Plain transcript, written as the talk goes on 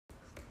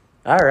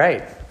All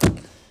right.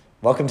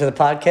 Welcome to the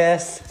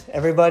podcast,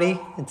 everybody.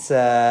 It's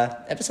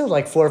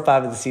episode 4 or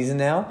 5 of the season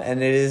now,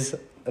 and it is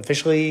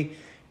officially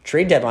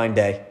trade deadline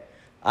day.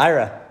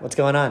 Ira, what's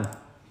going on?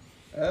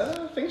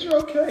 Things are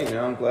okay.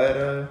 I'm glad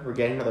we're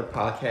getting another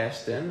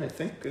podcast in. I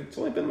think it's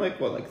only been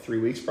 3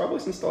 weeks probably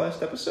since the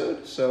last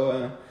episode.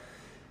 So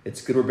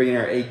it's good we're bringing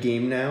our A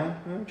game now.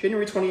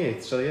 January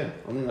 28th. So yeah,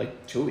 only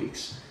 2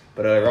 weeks.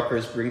 But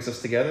Rutgers brings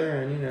us together,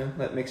 and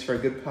that makes for a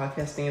good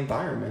podcasting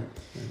environment.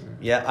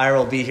 Yeah, Ira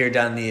will be here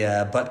down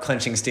the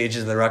butt-clenching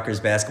stages of the Rutgers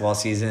basketball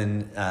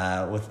season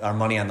with our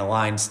money on the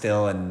line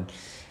still. And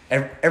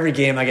every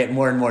game I get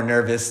more and more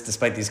nervous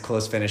despite these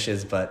close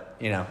finishes, but,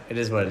 it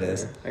is what it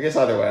is. I guess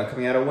either way, I'm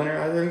coming out a winner.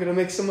 Either I'm going to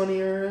make some money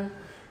or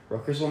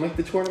Rutgers will make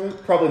the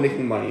tournament. Probably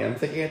making money, I'm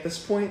thinking at this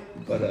point.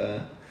 But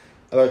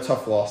another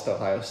tough loss to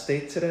Ohio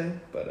State today.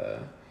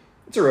 But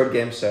it's a road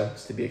game, so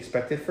it's to be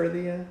expected for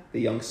the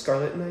young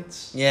Scarlet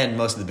Knights. Yeah, and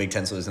most of the Big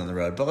Ten's losing on the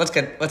road. But let's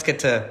get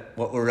to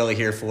what we're really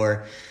here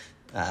for.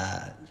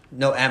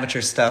 No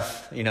amateur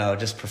stuff,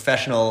 just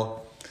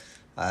professional,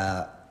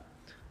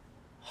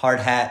 hard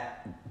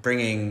hat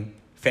bringing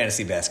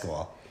fantasy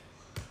basketball.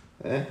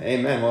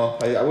 Amen. Well,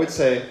 I would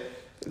say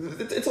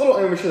it's a little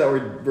amateur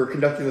that we're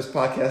conducting this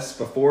podcast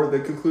before the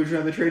conclusion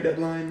of the trade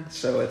deadline.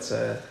 So it's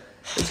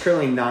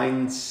currently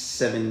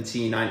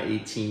 9:17,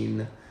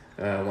 9:18.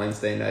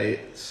 Wednesday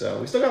night,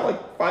 so we still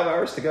got 5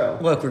 hours to go.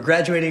 Look, we're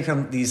graduating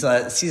from these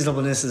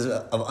seasonablenesses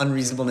of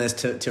unreasonableness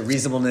to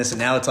reasonableness, and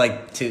now it's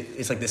like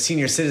the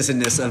senior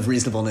citizenness of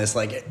reasonableness.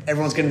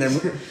 Everyone's getting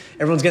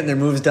their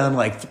moves done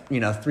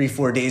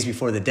 3-4 days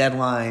before the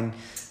deadline.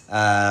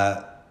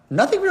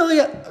 Nothing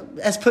really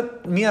has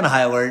put me on a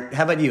high alert.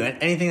 How about you?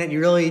 Anything that you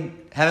really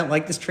haven't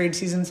liked this trade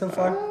season so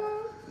far?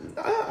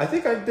 I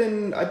think I've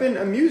been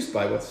amused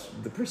by what's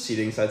the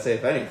proceedings. I'd say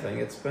if anything,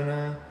 it's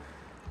been.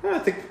 I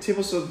think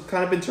tables have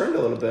kind of been turned a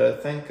little bit. I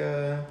think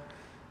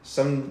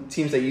some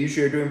teams that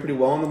usually are doing pretty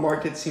well in the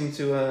market seem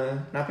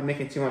to not be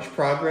making too much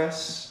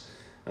progress.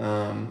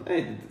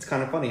 It's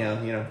kind of funny how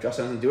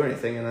Justin doesn't do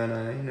anything, and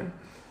then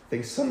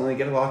things suddenly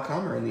get a lot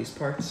calmer in these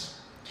parts.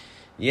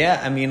 Yeah,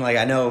 I mean,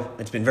 I know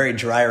it's been very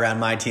dry around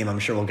my team. I'm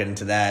sure we'll get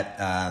into that.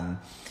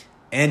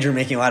 Andrew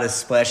making a lot of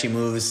splashy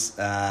moves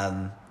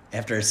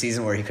after a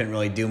season where he couldn't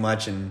really do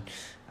much, and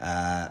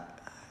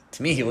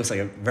to me, he looks like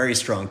a very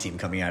strong team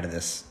coming out of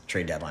this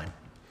trade deadline.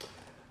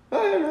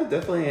 No,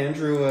 definitely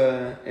Andrew.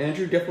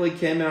 Andrew definitely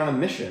came in on a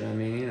mission. I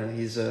mean,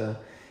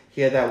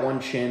 he had that one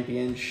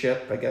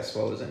championship. I guess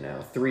what was it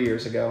now? 3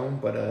 years ago.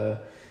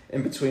 But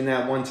in between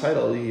that one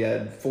title, he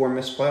had 4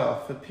 missed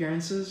playoff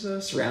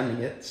appearances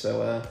surrounding it.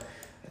 So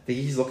I think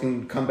he's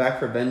looking to come back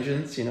for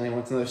vengeance. He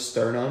wants another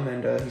sternum,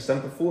 and he's done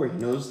it before. He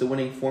knows the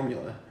winning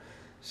formula.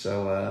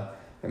 So.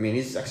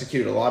 He's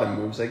executed a lot of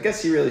moves. I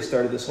guess he really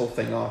started this whole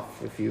thing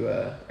off if you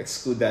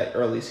exclude that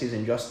early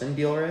season Justin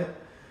deal, right?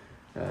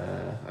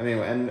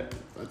 And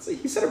let's see,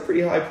 he set a pretty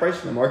high price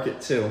in the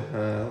market too.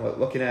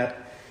 Looking at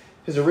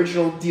his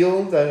original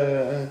deal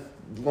that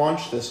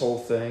launched this whole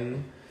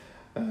thing,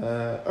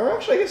 or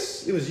actually, I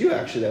guess it was you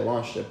actually that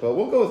launched it. But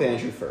we'll go with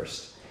Andrew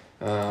first.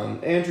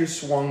 Andrew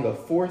swung a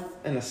 4th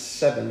and a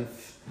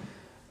 7th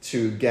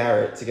to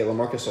Garrett to get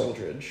LaMarcus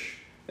Aldridge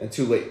and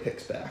 2 late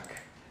picks back.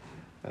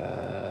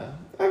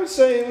 I would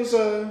say it was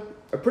a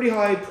pretty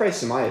high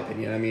price in my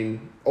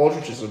opinion.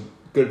 Aldridge is a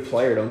good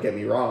player, don't get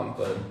me wrong,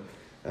 but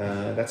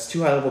that's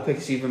 2 high-level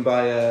picks even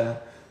by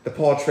the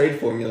Paul trade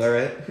formula,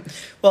 right?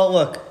 Well,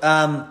 look,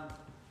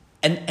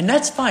 and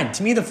that's fine.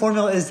 To me, the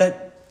formula is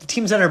that the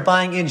teams that are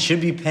buying in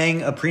should be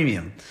paying a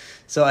premium.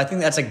 So I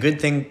think that's a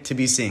good thing to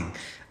be seeing.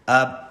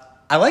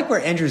 I like where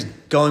Andrew's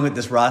going with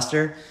this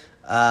roster.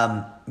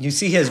 You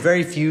see he has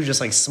very few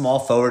just small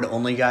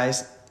forward-only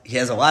guys. He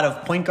has a lot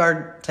of point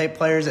guard type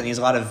players, and he has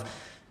a lot of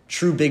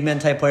true big men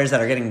type players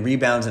that are getting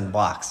rebounds and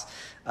blocks.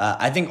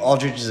 I think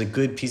Aldridge is a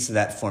good piece of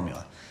that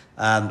formula.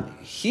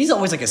 He's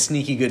always a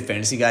sneaky good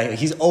fantasy guy.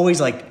 He's always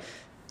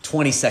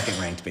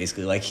 22nd ranked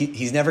basically.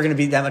 He's never going to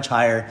be that much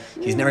higher.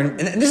 He's never,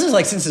 and this is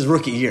since his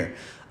rookie year.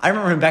 I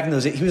remember him back in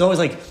those. He was always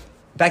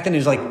back then he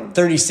was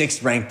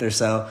 36th ranked or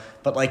so.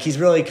 But he's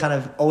really kind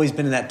of always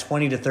been in that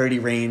 20 to 30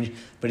 range.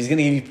 But he's going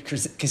to give you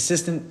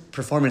consistent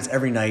performance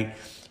every night.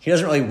 He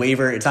doesn't really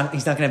waver. He's not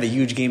going to have a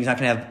huge game. He's not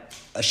going to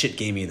have a shit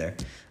game either.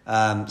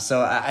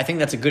 So I think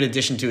that's a good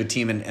addition to a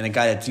team and a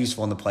guy that's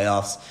useful in the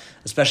playoffs,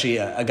 especially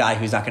a guy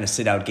who's not going to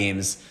sit out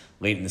games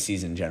late in the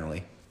season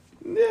generally.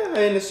 Yeah,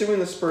 and assuming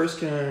the Spurs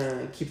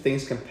can keep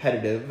things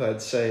competitive,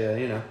 I'd say,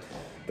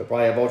 they'll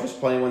probably have Aldridge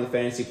playing when the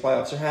fantasy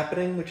playoffs are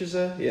happening, which is,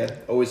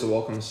 always a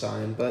welcome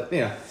sign. But,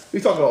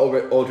 we've talked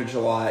about Aldridge a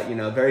lot,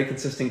 very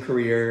consistent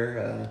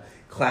career,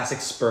 classic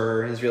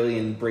Spur, has really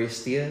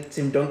embraced the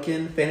Tim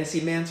Duncan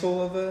fantasy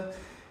mantle of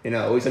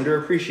always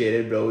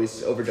underappreciated but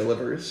always over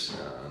delivers.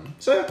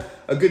 So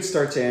a good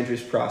start to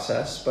Andrew's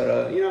process,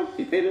 but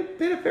he paid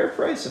a fair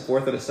price, a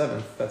 4th and a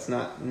 7th. That's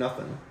not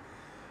nothing.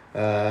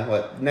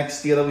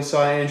 Next deal that we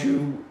saw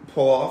Andrew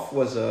pull off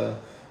was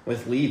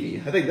with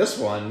Levy. I think this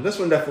one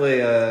definitely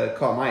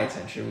caught my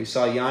attention. We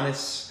saw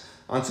Giannis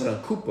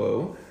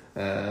Antetokounmpo,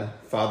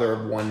 father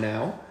of one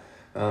now,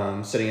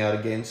 sitting out a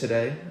game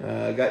today.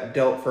 Got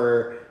dealt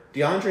for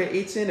DeAndre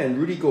Ayton and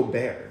Rudy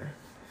Gobert.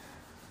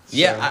 So.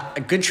 Yeah,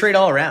 a good trade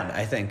all around,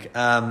 I think.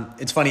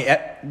 It's funny,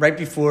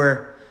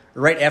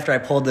 right after I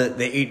pulled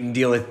the Ayton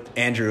deal with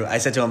Andrew, I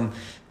said to him,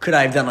 could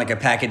I have done like a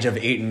package of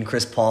Ayton,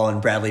 Chris Paul,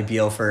 and Bradley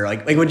Beal for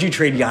like would you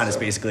trade Giannis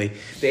basically?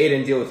 The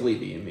Ayton deal with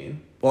Levy, you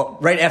mean? Well,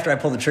 right after I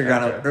pulled the trigger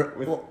on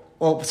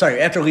him,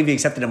 sorry, after Levy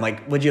accepted him,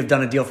 like, would you have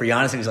done a deal for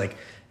Giannis? And he's like,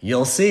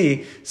 you'll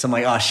see. So I'm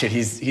like, oh shit,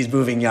 he's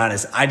moving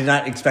Giannis. I did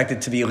not expect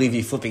it to be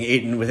Levy flipping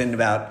Ayton within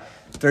about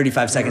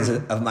 35 seconds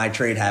of my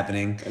trade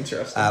happening.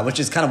 Interesting.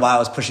 Which is kind of why I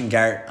was pushing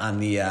Garrett on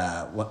the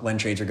when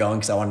trades were going,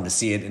 because I wanted to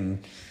see it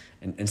and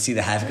see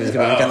the havoc it was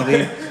going to make on the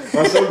league.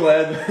 I'm so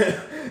glad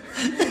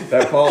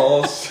that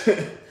Paul's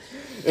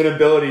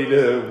inability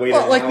to wait.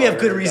 Well, like we have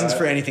good reasons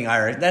for anything,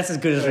 Ira. That's as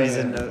good as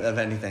reason of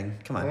anything.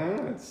 Come on.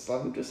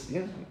 I'm just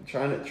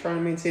trying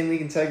to maintain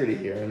league integrity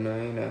here,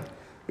 and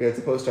we have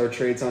to post our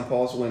trades on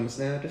Paul's whims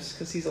now, just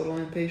because he's a little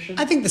impatient.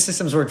 I think the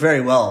system's worked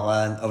very well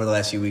over the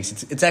last few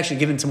weeks. It's actually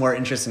given to more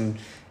interest and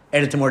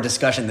added to more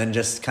discussion than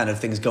just kind of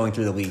things going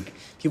through the league.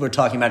 People are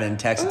talking about it in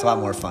text. It's a lot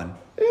more fun.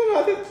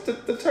 I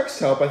think the text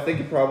help. I think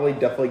it probably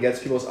definitely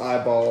gets people's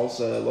eyeballs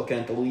looking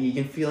at the league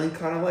and feeling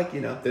kind of like,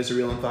 there's a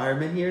real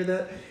environment here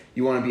that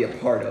you want to be a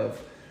part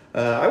of.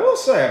 I will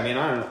say,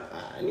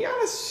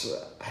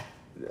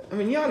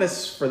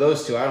 Giannis, for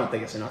those two, I don't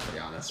think it's enough for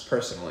Giannis,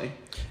 personally.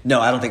 No,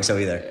 I don't think so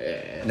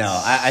either. No,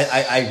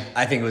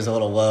 I think it was a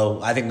little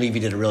low. I think Levy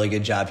did a really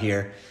good job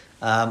here.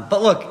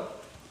 But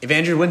look, if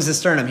Andrew wins the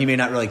Sternum, he may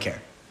not really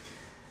care.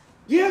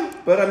 Yeah,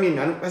 but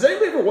has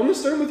anybody ever won the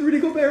Sternum with Rudy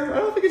Gobert? I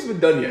don't think it's been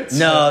done yet.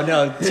 So.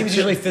 No. Teams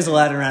usually fizzle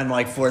out around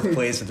like fourth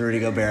place with Rudy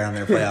Gobert on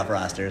their playoff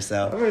roster.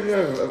 So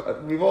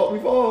we've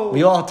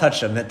all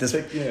touched him at this.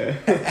 Yeah.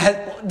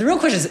 The real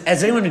question is: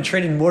 has anyone been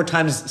traded more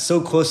times so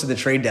close to the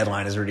trade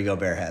deadline as Rudy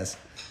Gobert has?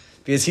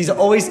 Because he's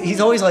always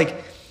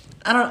like,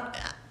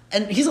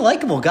 and he's a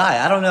likable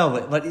guy. I don't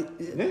know,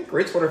 but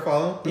great Twitter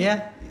follow.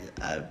 Yeah,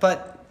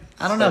 but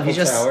I don't know. He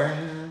just. Tower.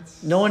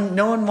 No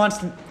one wants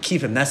to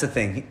keep him. That's the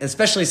thing.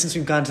 Especially since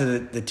we've gone to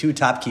the two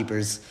top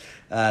keepers.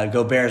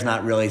 Gobert is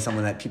not really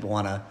someone that people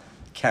want to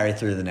carry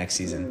through the next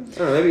season. I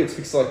don't know. Maybe it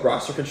speaks to like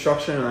roster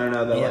construction. I don't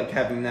know that like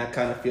having that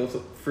kind of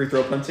free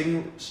throw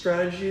punting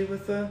strategy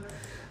with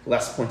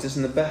less points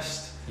isn't the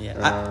best.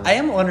 Yeah, I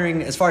am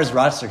wondering as far as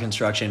roster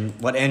construction,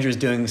 what Andrew's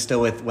doing still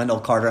with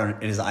Wendell Carter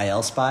in his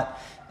IL spot.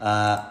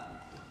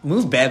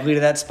 Move Bagley to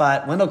that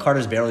spot. Wendell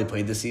Carter's barely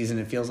played this season.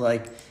 It feels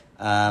like.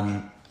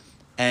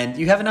 And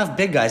you have enough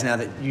big guys now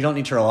that you don't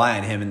need to rely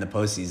on him in the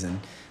postseason.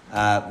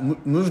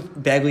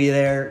 Move Bagley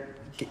there,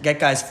 get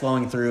guys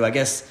flowing through. I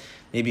guess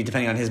maybe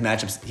depending on his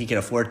matchups, he can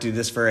afford to do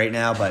this for right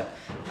now. But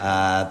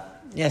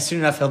soon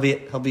enough he'll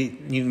be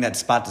needing that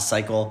spot to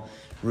cycle.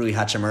 Rui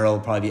Hachimura will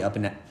probably be up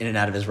in and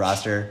out of his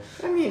roster.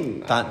 Thon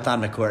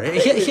McCourt.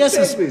 He has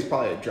Bagley's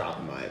probably a drop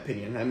in my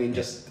opinion.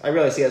 I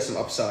realize he has some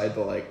upside,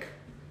 but like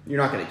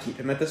you're not going to keep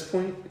him at this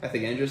point. I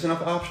think Andrew's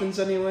enough options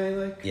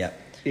anyway.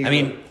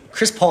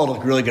 Chris Paul would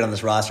look really good on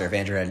this roster if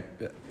Andrew had,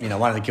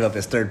 wanted to give up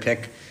his third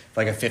pick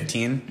for like a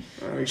 15.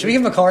 Should we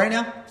give him a call right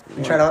now?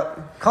 Try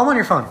to call him on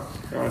your phone.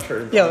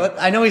 Yeah,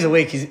 I know he's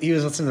awake. He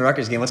was listening to the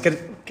Rutgers game. Let's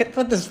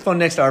put this phone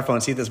next to our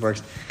phone. See if this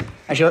works.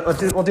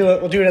 Actually, we'll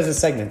do it as a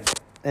segment,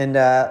 and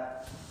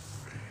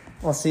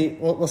we'll see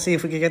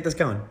if we can get this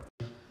going.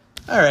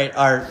 All right,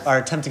 our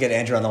attempt to get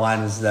Andrew on the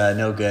line was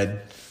no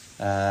good.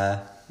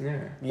 Yeah.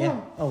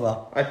 Oh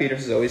well.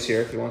 Peters is always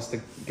here if he wants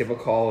to give a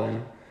call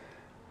in.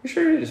 I'm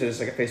sure it's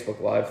just like a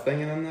Facebook Live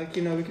thing, and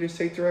then we could just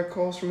take direct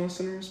calls from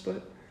listeners,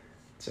 but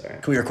it's all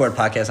right. Can we record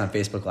podcasts on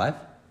Facebook Live?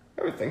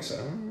 I would think so.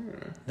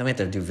 Then we have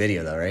to do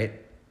video though, right?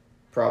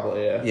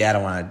 Probably, yeah. Yeah, I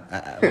don't want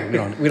to.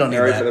 We don't need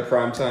that. For the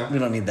prime time. We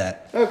don't need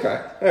that.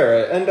 Okay, all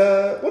right.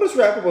 And what is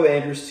wrap up with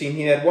Andrew's team?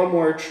 He had one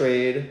more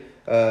trade.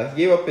 He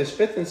gave up his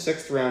 5th and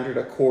 6th rounder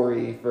to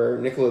Corey for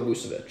Nikola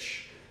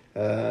Vucevic.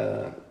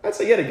 I'd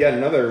say yet again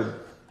another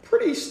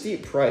pretty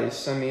steep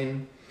price.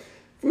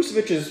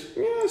 Vucevic is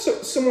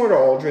similar to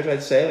Aldridge,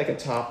 I'd say, like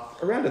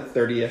around a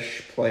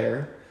 30-ish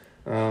player.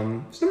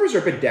 His numbers are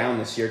a bit down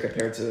this year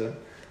compared to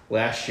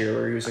last year,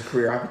 where he was a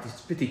career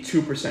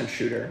 52%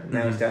 shooter.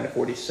 Now he's down to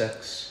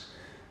 46.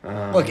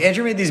 Look,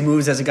 Andrew made these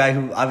moves as a guy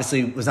who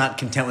obviously was not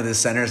content with his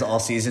centers all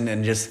season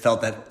and just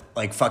felt that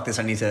like fuck this,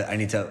 I need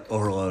to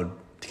overload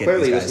to get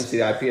clearly these guys. Listen to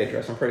the IP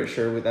address. I'm pretty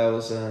sure that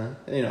was a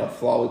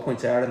flaw we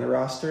pointed out in the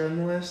roster in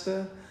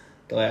the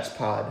last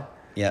pod.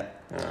 Yeah.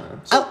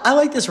 I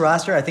like this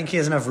roster. I think he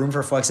has enough room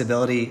for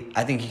flexibility.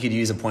 I think he could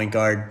use a point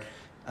guard.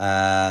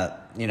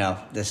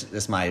 This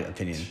is my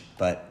opinion.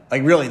 But,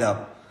 really,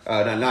 though.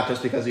 Not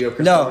just because you have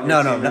Chris No.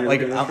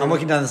 I'm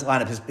looking down this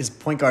lineup. His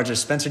point guards are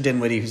Spencer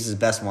Dinwiddie, who's his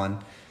best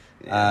one.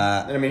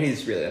 Yeah.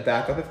 He's really a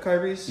backup if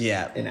Kyrie's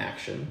in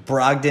action.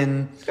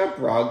 Brogdon. He's got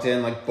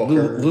Brogdon, like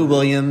Booker. Lou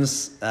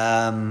Williams, who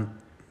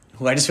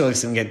I just feel like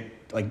is going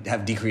to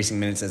have decreasing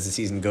minutes as the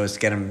season goes to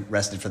get him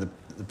rested for the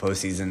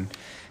postseason.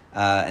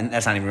 And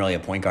that's not even really a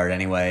point guard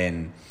anyway.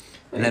 And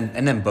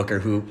then Booker,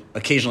 who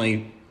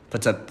occasionally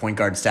puts up point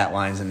guard stat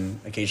lines and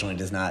occasionally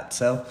does not.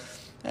 So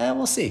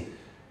we'll see.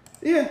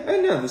 Yeah, I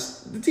know.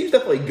 The team's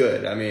definitely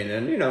good. I mean,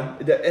 and,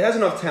 it has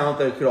enough talent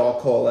that it could all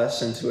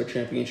coalesce into a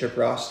championship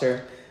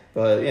roster.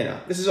 But,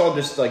 this is all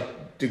just,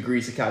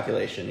 degrees of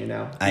calculation,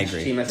 I Each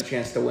agree. team has a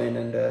chance to win,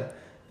 and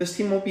this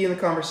team won't be in the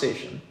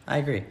conversation. I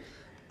agree. Do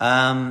you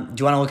want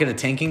to look at a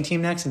tanking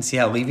team next and see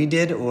how Levy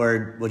did,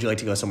 or would you like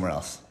to go somewhere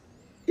else?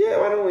 Yeah,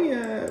 why don't we...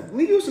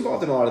 Levy was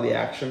involved in a lot of the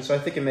action, so I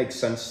think it makes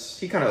sense.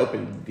 He kind of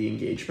opened the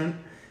engagement.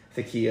 I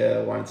think he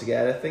wanted to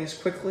get at things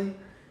quickly.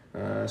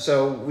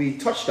 So we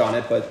touched on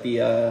it, but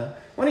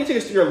why don't you take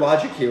us through your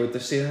logic here with the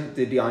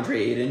DeAndre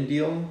Ayton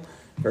deal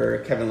for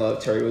Kevin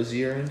Love, Terry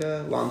Rozier,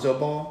 and Lonzo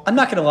Ball? I'm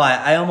not gonna lie.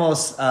 I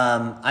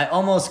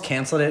almost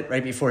canceled it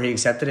right before he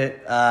accepted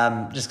it,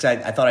 just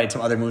because I thought I had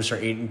some other moves for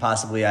Ayton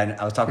possibly.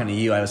 I was talking to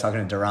you. I was talking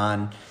to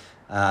Duran.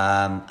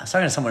 I was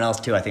talking to someone else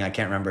too. I think I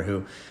can't remember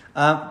who.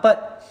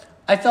 But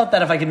I felt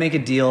that if I could make a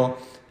deal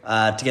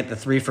to get the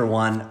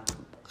 3-for-1,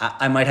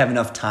 I might have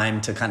enough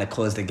time to kind of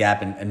close the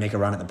gap and make a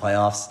run at the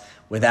playoffs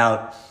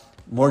without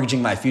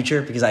mortgaging my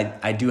future, because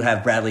I do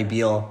have Bradley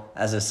Beal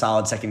as a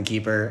solid second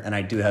keeper, and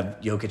I do have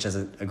Jokic as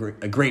a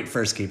great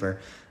first keeper.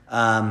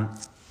 Andrew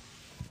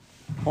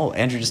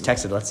just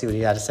texted. Let's see what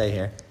he had to say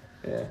here.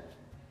 Yeah.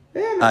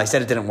 He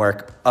said it didn't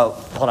work. Oh,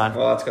 hold on.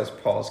 Well, that's because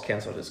Paul's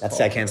canceled his call.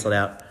 That's I canceled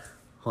out.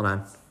 Hold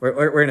on.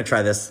 We're going to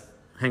try this.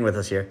 Hang with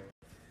us here.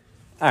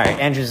 All right,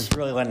 Andrew's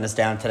really letting us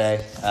down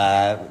today.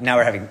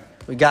 Now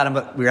we got him,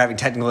 but we were having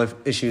technical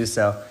issues,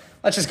 so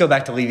let's just go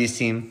back to Levy's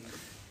team.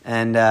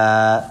 And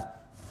I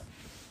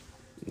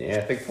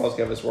think Paul's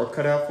got his work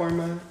cut out for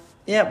him.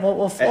 Yeah,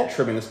 we'll at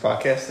trimming this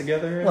podcast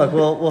together. Look,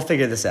 we'll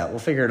figure this out. We'll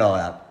figure it all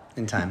out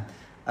in time.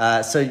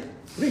 So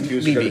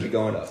Levy's going to be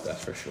going up,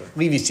 that's for sure.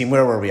 Levy's team.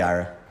 Where were we,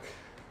 Ira?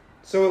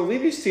 So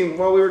Levy's team.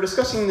 Well, we were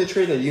discussing the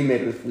trade that you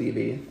made with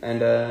Levy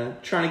and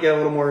trying to get a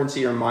little more into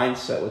your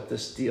mindset with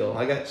this deal.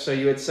 So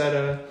you had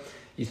said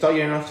you thought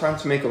you had enough time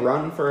to make a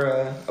run for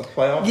a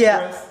playoff.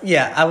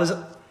 Yeah. I was.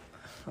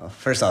 Well,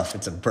 first off,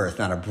 it's a berth,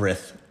 not a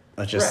breath.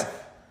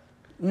 Breath.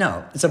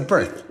 No, it's a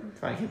berth.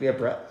 Fine, can be a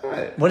breath. All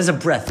right. What is a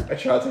breath? A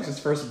child takes his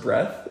first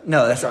breath.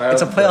 No, it's a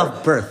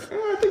playoff berth.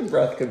 I think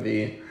breath could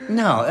be.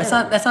 No, that's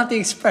not the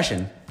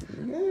expression.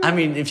 I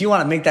mean, if you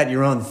want to make that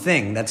your own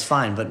thing, that's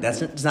fine, but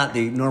it's not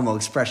the normal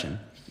expression.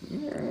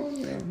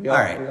 All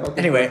right.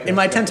 Anyway, in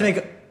my attempt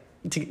to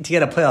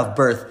get a playoff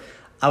berth,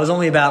 I was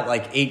only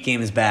about 8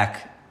 games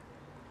back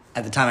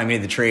at the time I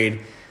made the trade.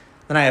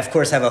 Then I, of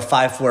course, have a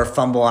 5-4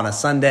 fumble on a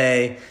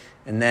Sunday,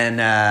 and then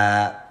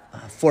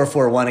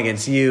 4-4-1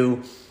 against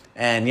you,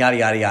 and yada,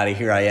 yada, yada.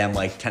 Here I am,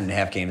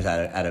 10.5 games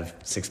out of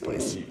 6th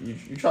place.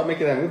 You tried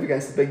making that move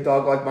against a big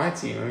dog like my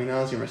team. I mean,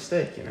 that was your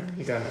mistake,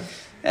 You got to...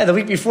 Yeah, the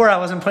week before I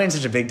wasn't playing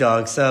such a big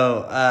dog,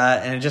 so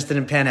and it just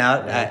didn't pan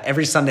out.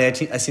 Every Sunday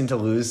I seem to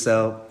lose,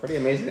 so pretty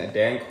amazing that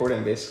Dan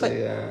Corden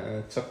basically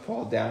took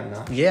Paul down a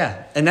notch.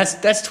 Yeah, and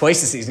that's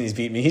twice this season he's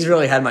beat me. He's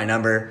really had my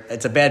number.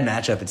 It's a bad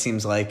matchup, it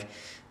seems like,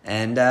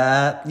 and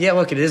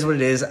look, it is what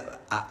it is.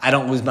 I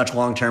don't lose much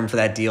long term for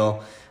that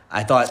deal.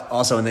 I thought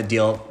also in the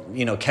deal,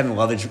 Kevin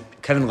Love is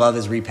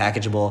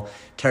repackageable.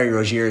 Terry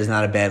Rozier is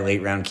not a bad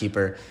late round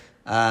keeper,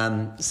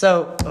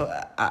 so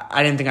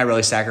I didn't think I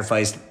really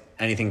sacrificed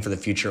anything for the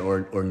future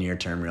or near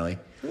term, really.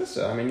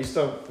 So, I mean, I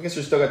guess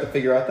you still got to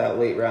figure out that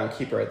late round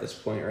keeper at this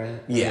point,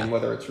 right? Yeah. I mean,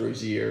 whether it's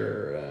Rozier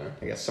or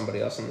I guess somebody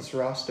else on this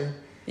roster.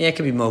 Yeah, it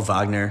could be Mo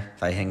Wagner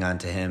if I hang on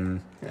to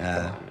him. Come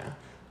on now,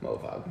 Mo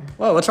Wagner.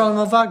 Well, what's wrong with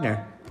Mo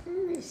Wagner?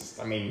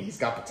 He's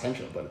got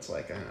potential, but it's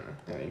I don't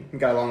know. I mean, he's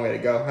got a long way to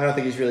go. I don't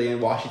think he's really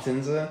in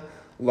Washington's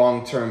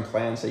long-term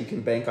plan, so you can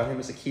bank on him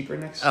as a keeper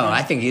next year. Oh,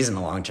 I think he's in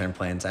the long-term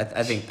plans.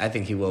 I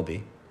think he will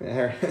be.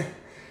 All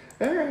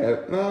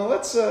right. Well,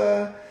 let's...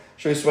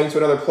 Should we swing to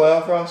another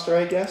playoff roster,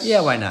 I guess?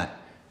 Yeah, why not?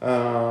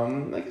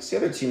 I guess the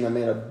other team that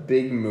made a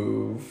big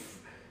move.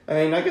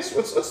 I mean, I guess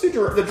let's do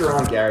the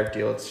Jerron Garrett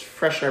deal. It's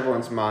fresh in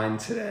everyone's mind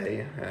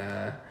today.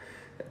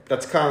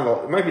 That's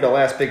it might be the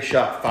last big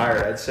shot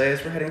fired, I'd say,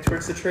 as we're heading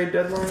towards the trade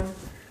deadline.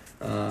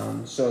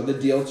 So the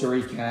deal, to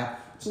recap,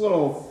 it's a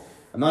little...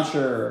 I'm not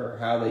sure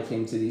how they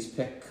came to these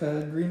pick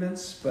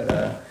agreements,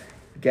 but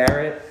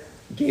Garrett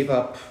gave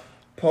up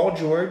Paul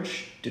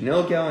George,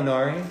 Danilo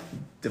Gallinari,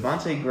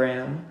 Devontae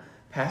Graham,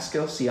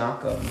 Pascal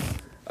Siakam,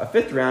 a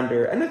 5th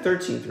rounder, and a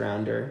 13th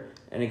rounder,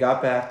 and he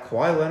got back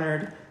Kawhi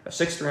Leonard, a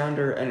 6th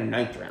rounder, and a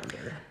 9th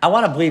rounder. I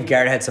want to believe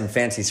Garrett had some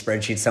fancy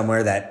spreadsheet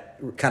somewhere that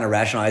kind of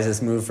rationalized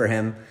this move for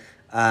him.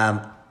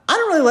 I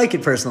don't really like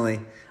it personally.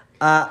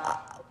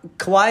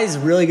 Kawhi is a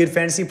really good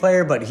fantasy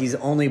player, but he's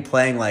only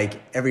playing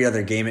every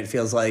other game, it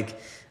feels like.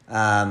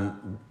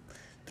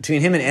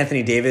 Between him and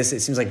Anthony Davis,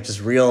 it seems like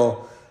just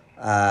real...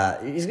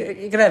 he's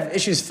going to have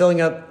issues filling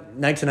up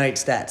night-to-night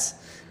stats.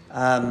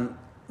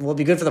 Will it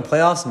be good for the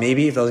playoffs?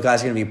 Maybe, if those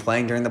guys are going to be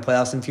playing during the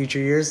playoffs in future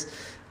years.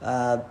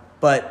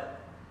 But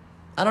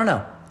I don't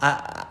know.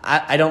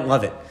 I don't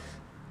love it.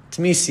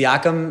 To me,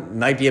 Siakam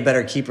might be a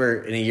better keeper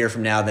in a year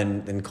from now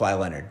than Kawhi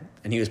Leonard.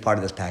 And he was part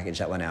of this package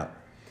that went out.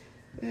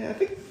 Yeah,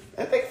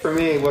 I think for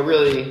me, what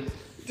really...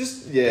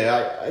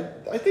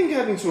 I think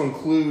having to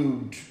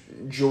include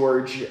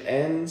George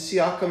and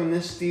Siakam in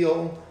this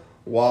deal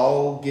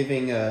while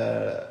giving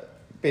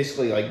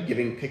basically like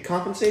giving pick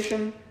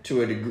compensation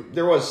to a degree.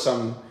 There was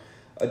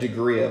a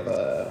degree of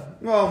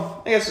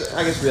I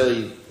guess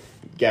really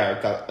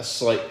Garrett got a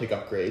slight pick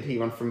upgrade. He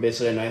went from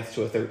basically a 9th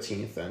to a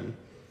 13th and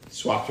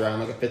swapped around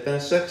like a 5th and a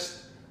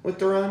 6th with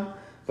Duran.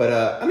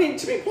 But to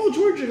me, Paul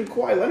George and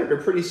Kawhi Leonard are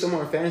pretty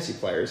similar fantasy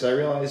players. I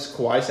realize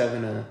Kawhi's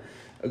having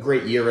a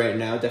great year right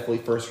now, definitely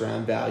first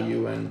round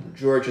value, and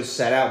George has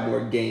sat out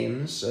more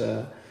games.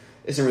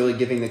 Isn't really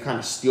giving the kind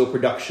of steal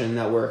production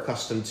that we're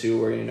accustomed to,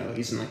 where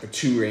he's in like the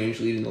 2 range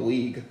leading the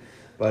league.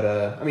 But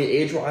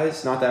age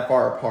wise, not that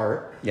far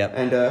apart. Yep.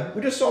 And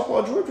we just saw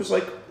Paul George was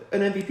like an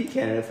MVP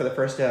candidate for the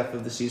first half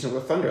of the season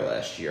with Thunder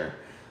last year.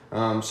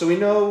 So we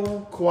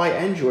know Kawhi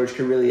and George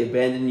can really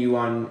abandon you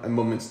on a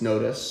moment's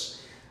notice.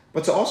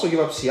 But to also give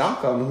up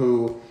Siakam,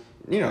 who,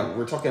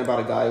 we're talking about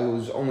a guy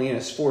who's only in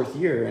his 4th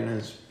year and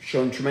has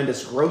shown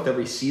tremendous growth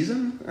every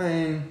season.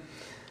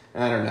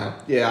 I don't know.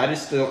 Yeah, I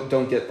just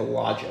don't get the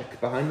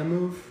logic behind the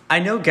move. I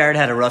know Garrett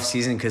had a rough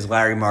season because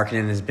Larry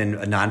Markkinen has been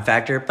a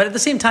non-factor, but at the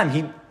same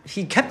time,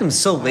 he kept him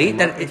so late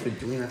that it's been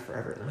doing that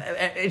forever.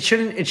 It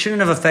shouldn't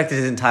have affected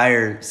his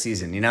entire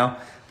season.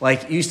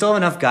 Like you still have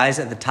enough guys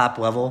at the top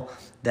level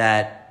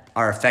that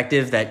are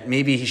effective that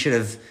maybe he should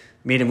have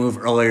made a move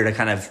earlier to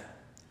kind of,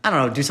 I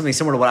don't know, do something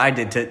similar to what I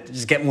did to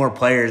just get more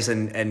players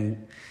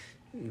and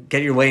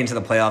get your way into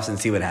the playoffs and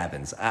see what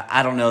happens.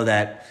 I don't know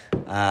that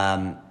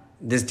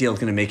this deal is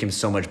going to make him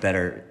so much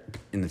better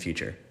in the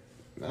future.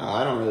 No,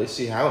 I don't really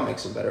see how it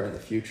makes him better in the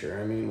future.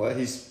 I mean,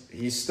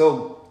 he's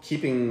still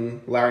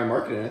keeping Larry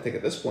Markkinen, I think,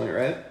 at this point,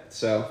 right?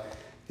 So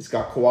he's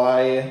got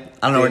Kawhi.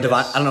 I don't know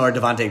where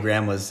Devontae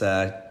Graham was. He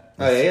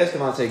has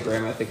Devontae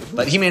Graham, I think.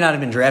 But he may not have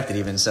been drafted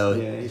even, so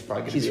yeah, he's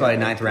probably a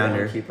 9th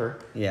rounder keeper,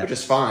 yeah, which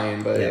is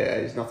fine.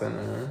 But he's nothing.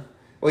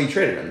 Well, he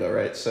traded him though,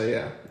 right? So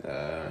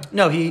yeah.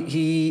 No,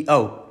 he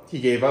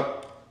gave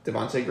up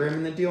Devontae Graham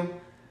in the deal,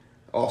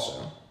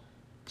 also.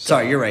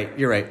 Sorry, you're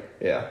right.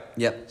 Yeah.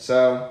 Yep.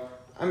 So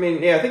I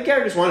think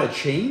Garrett just wanted to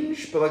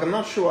change, but I'm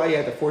not sure why he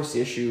had to force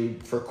the issue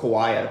for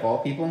Kawhi out of all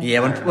people.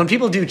 Yeah, when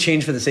people do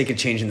change for the sake of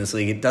change in this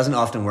league, it doesn't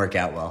often work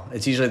out well.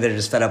 It's usually they're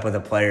just fed up with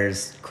the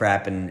players'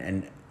 crap,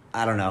 and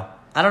I don't know.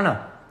 I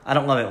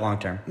don't love it long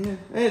term. Yeah,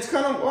 and it's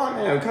kind of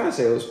I would kind of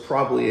say it was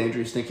probably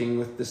Andrew's thinking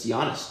with this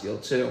Giannis deal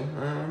too.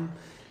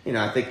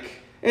 I think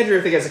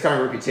Andrew has a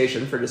kind of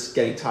reputation for just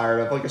getting tired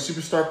of like a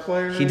superstar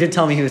player. He did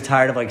tell me he was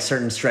tired of like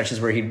certain stretches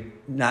where he'd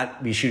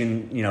not be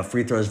shooting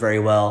free throws very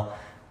well.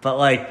 But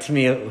like to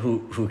me,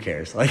 who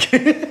cares? Like,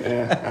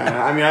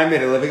 yeah, I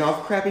made a living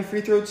off crappy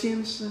free throw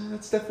teams.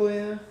 That's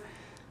definitely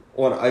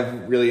what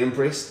I've really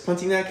embraced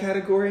punting that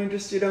category and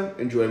just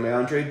enjoy my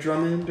Andre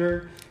Drummond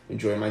or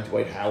enjoy my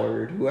Dwight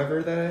Howard,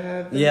 whoever that I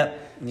have.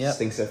 Yep.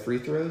 Stinks at free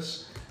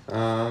throws.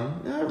 All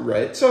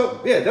right.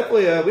 So yeah,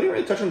 definitely. We didn't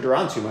really touch on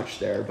Duran too much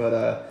there,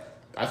 but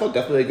I thought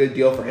definitely a good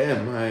deal for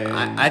him.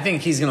 I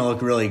think he's going to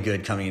look really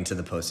good coming into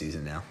the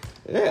postseason now.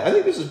 Yeah, I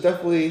think this is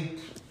definitely.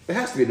 It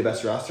has to be the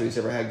best roster he's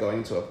ever had going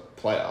into a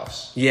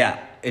playoffs.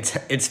 Yeah,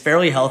 it's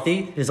fairly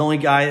healthy. His only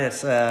guy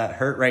that's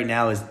hurt right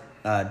now is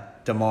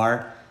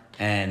DeMar,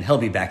 and he'll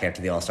be back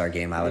after the All-Star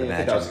game, I would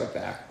imagine. He does get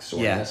back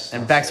soreness. Yeah,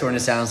 and back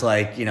soreness sounds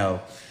like,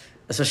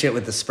 especially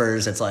with the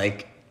Spurs, it's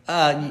like,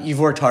 you've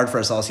worked hard for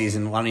us all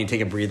season. Why don't you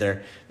take a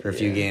breather for a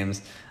few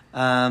games?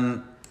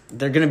 They're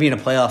going to be in a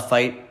playoff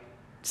fight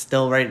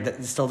still, right?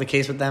 That's still the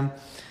case with them.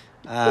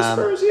 The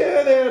Spurs, they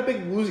had a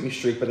big losing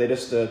streak, but they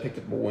just picked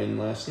up a win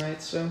last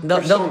night. So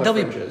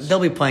they'll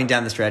be playing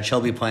down the stretch. He'll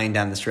be playing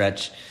down the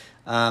stretch.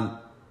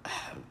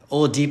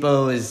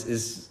 Oladipo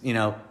is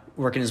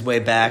working his way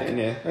back.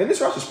 Yeah, this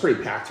roster's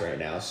pretty packed right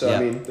now. So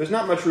there's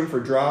not much room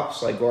for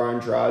drops like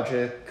Goran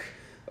Dragic,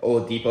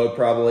 Oladipo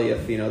probably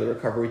if the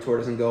recovery tour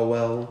doesn't go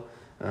well.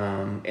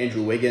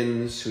 Andrew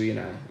Wiggins, who he's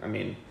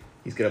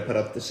gonna put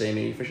up the same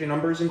efficient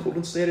numbers in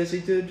Golden State as he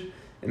did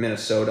in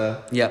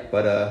Minnesota. Yep.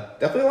 But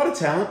definitely a lot of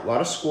talent, a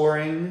lot of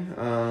scoring.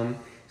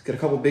 He's got a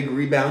couple big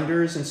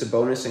rebounders in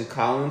Sabonis and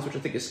Collins, which I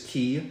think is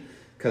key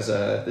because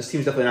this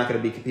team's definitely not going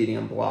to be competing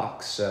on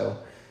blocks. So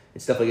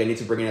it's definitely going to need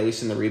to bring in at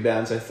least in the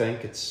rebounds, I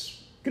think.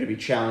 It's going to be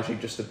challenging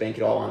just to bank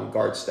it all on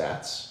guard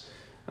stats.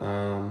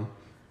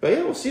 But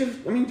yeah, we'll see.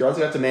 Duran's going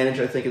to have to manage,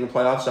 I think, in the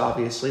playoffs,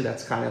 obviously.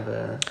 That's kind of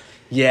a...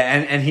 Yeah,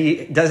 and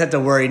he does have to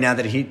worry now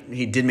that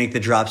he did make the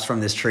drops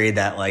from this trade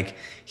that, like,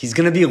 he's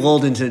going to be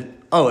lulled into,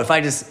 if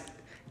I just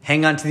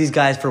hang on to these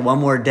guys for one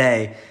more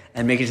day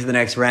and make it to the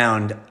next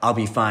round, I'll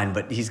be fine.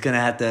 But he's going to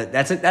have to...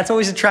 That's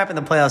always a trap in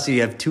the playoffs. So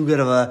you have too good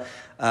of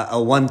a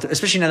one...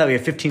 Especially now that we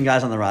have 15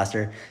 guys on the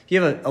roster. If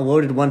you have a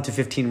loaded 1 to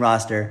 15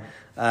 roster,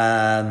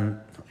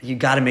 you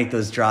got to make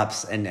those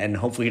drops, and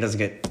hopefully he doesn't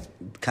get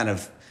kind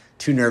of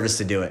too nervous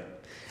to do it.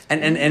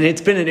 And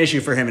it's been an issue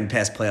for him in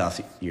past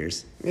playoff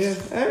years. Yeah,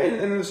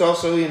 and there's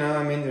also,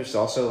 there's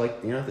also,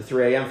 like, the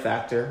 3 a.m.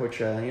 factor,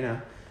 which,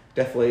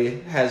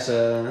 definitely has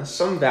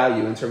some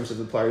value in terms of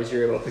the players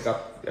you're able to pick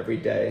up every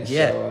day.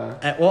 Yeah.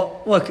 So,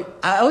 well, look,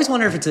 I always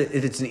wonder if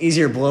it's an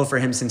easier blow for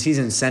him since he's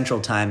in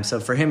Central Time. So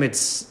for him,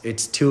 it's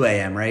 2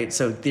 a.m., right?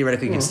 So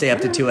theoretically, you can stay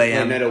up to 2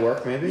 a.m. Night at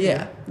work, maybe?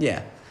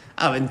 Yeah.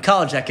 Oh, in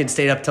college, that kid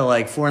stayed up till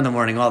like 4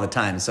 a.m. all the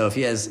time. So if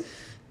he has,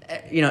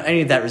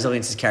 any of that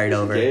resilience is carried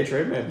over. Engaged,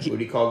 right? Man,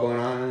 booty call going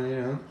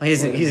on,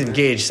 He's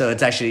engaged, so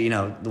it's actually,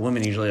 the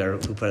women usually are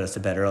who put us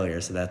to bed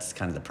earlier, so that's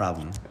kind of the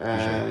problem.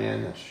 Yeah,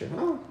 that's true.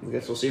 Well, I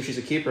guess we'll see if she's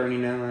a keeper,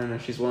 and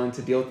if she's willing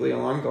to deal with the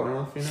alarm going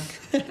off,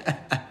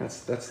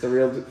 that's the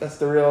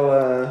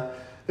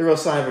real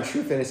sign of a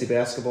true fantasy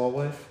basketball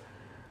wife.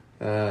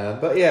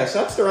 But yeah,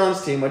 so that's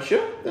Duran's team, which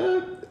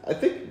I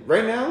think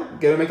right now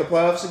going to make the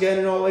playoffs again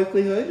in all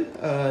likelihood.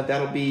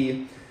 That'll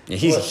be. Yeah,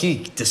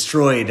 he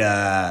destroyed.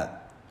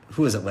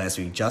 Who was it last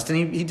week?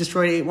 Justin. He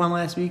destroyed 8-1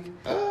 last week.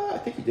 I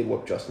think he did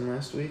whoop Justin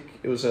last week.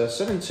 It was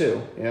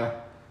 7-2. Yeah.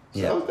 So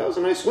yeah. That was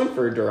a nice win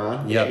for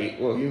Duran. Yep.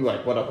 Yeah. You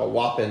what up a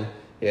whopping?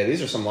 Yeah, these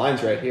are some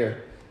lines right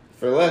here.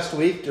 For last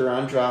week,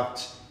 Duran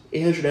dropped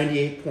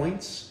 898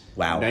 points.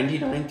 Wow.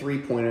 99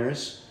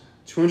 3-pointers,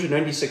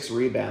 296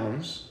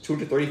 rebounds,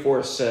 234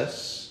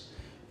 assists,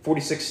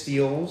 46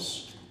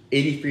 steals,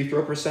 80 free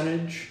throw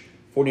percentage,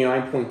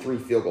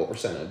 49.3 field goal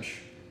percentage.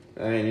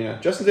 I mean,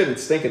 Justin didn't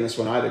stink in this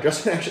one either.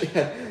 Justin actually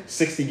had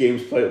 60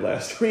 games played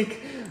last week,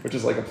 which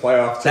is like a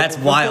playoff. That's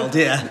wild,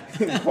 yeah.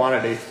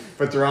 Quantity.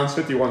 But Duran's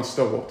 51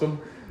 still whooped him.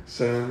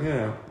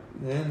 So,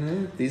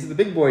 these are the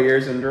big boy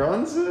years, and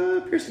Duran's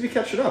appears to be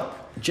catching up.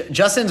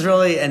 Justin's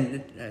really,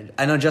 and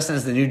I know Justin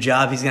has the new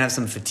job. He's going to have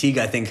some fatigue,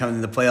 I think, coming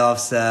in the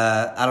playoffs.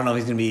 I don't know if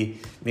he's going to be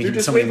making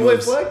so many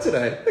moves. Dude, just waved away flag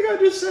today. The guy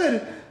just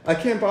said, I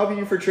can't bother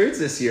you for trades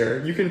this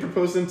year. You can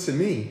propose them to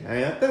me. I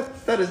mean,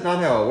 that is not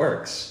how it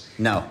works.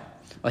 No.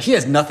 Well, he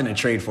has nothing to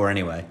trade for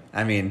anyway.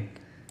 I mean,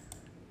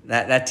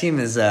 that team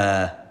is,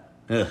 ugh.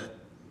 Well,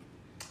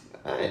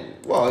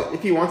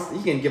 if he wants,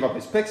 he can give up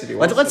his picks if he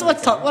wants. Let's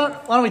talk. Why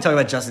don't we talk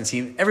about Justin's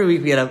team? Every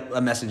week we had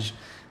a message,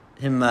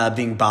 him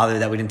being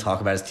bothered that we didn't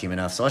talk about his team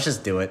enough. So let's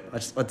just do it.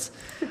 Let's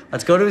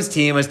go to his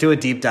team. Let's do a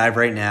deep dive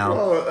right now.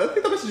 Well, I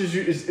think the message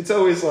is it's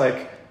always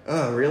like,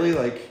 oh, really?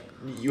 Like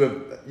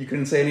you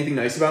couldn't say anything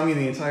nice about me in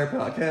the entire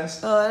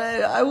podcast.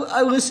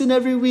 I listen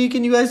every week,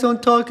 and you guys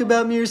don't talk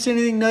about me or say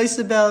anything nice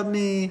about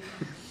me.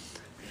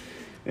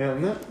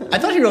 Yeah, I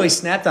thought he really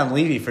snapped on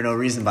Levy for no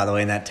reason, by the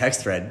way, in that text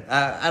thread.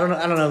 I don't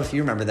know if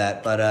you remember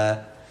that, but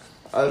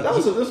that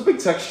was a big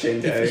text chain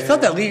day. He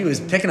felt that Levy was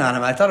picking on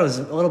him. I thought it was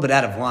a little bit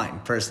out of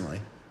line, personally.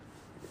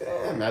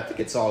 Yeah, I mean, I think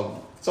it's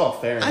all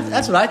fair.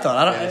 That's what I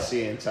thought. I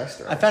see in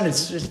text. I found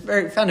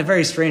it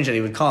very strange that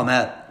he would call him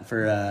out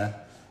for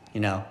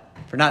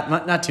for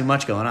not too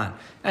much going on.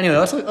 Anyway,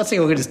 let's take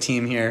a look at his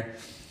team here.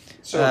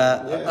 So,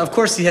 of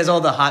course, he has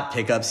all the hot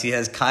pickups. He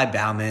has Kai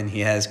Bauman.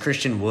 He has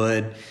Christian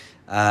Wood.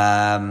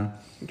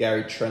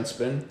 Gary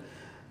Trentspin,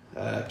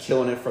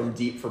 killing it from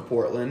deep for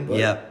Portland. But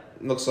yep.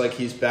 It looks like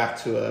he's back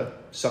to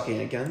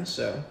sucking again.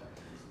 So,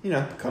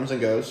 comes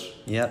and goes.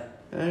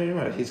 Yep.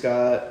 And he's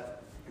got.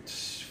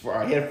 He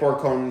had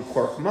Kork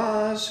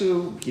Maz,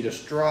 who he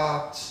just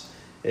dropped.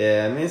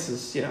 Yeah, I mean, this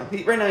is,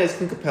 right now he has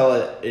Clint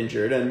Capella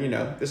injured, and,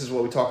 this is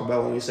what we talk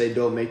about when we say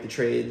don't make the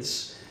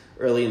trades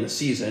early in the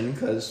season,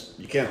 because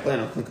you can't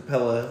plan on Clint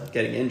Capella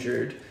getting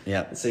injured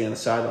and sitting on the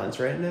sidelines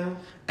right now.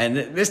 And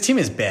this team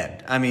is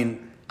bad. I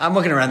mean, I'm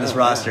looking around this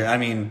roster. I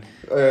mean...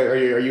 Are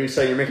you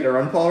saying you're making a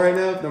run, Paul, right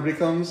now if nobody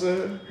comes?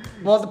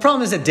 Well, the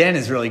problem is that Dan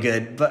is really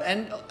good.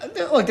 And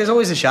look, there's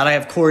always a shot. I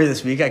have Corey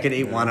this week. I could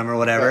 8-1 him or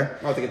whatever.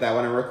 I'll have to get that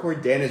one on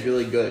record. Dan is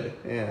really good.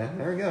 Yeah,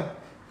 there we go.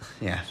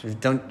 Yeah, we're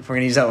going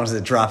to use that one as a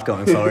drop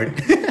going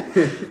forward.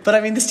 But,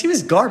 I mean, this team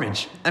is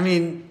garbage. I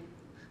mean,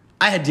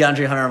 I had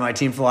DeAndre Hunter on my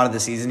team for a lot of the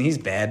season. He's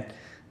bad.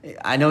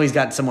 I know he's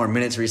got some more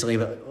minutes recently,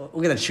 but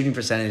look at that shooting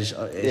percentage.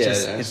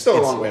 It's still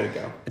a long way to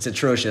go. It's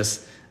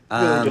atrocious.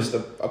 Really just a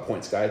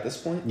points guy at this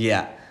point.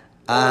 Yeah.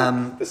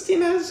 This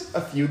team has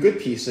a few good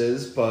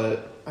pieces,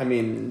 but, I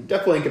mean,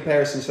 definitely in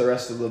comparison to the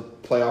rest of the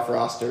playoff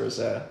rosters,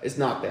 it's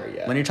not there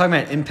yet. When you're talking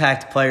about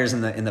impact players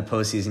in the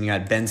postseason, you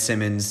got Ben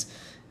Simmons.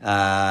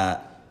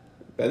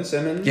 Ben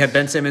Simmons? You have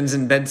Ben Simmons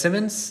and Ben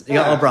Simmons? You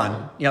got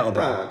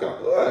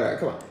LeBron.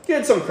 Come on. He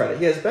had some credit.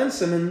 He has Ben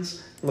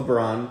Simmons,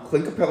 LeBron.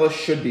 Clint Capella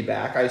should be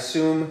back. I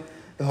assume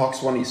the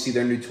Hawks want to see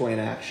their new toy in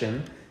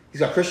action.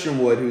 He's got Christian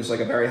Wood, who's like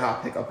a very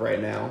hot pickup right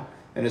now,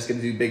 and is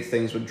going to do big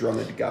things with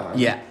Drummond gone.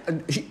 Yeah.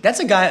 That's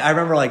a guy, I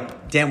remember,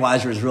 like, Dan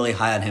Weiser was really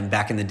high on him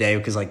back in the day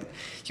because, like,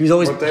 he was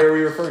always... What day are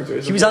we referring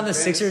to? He was on the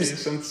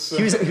Sixers...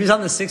 He was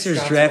on the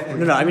Sixers draft...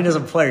 No, I mean as a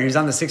player. He was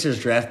on the Sixers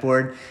draft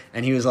board,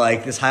 and he was,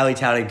 like, this highly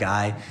touted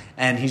guy,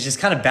 and he's just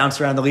kind of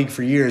bounced around the league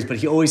for years, but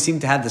he always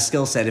seemed to have the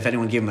skill set if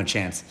anyone gave him a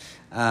chance.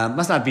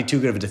 Must not be too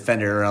good of a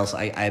defender, or else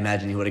I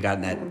imagine he would have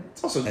gotten that.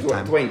 It's also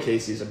Dwayne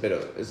Casey's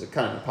is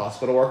kind of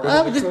impossible to work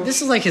with.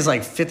 This is like his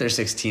fifth or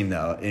sixth team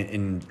though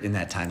in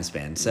that time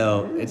span,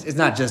 so it's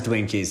not just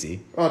Dwayne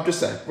Casey. Well, I'm just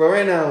saying. Well,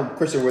 right now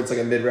Christian Wood's like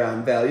a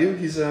mid-round value.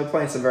 He's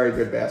playing some very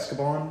good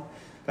basketball, and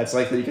that's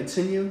likely to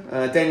continue.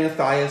 Daniel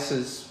Thias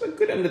is a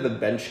good end of the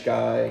bench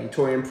guy.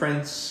 Torian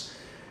Prince,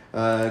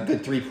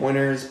 good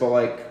 3-pointers,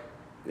 but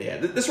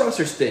this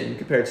roster's thin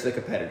compared to the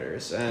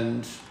competitors,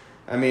 and.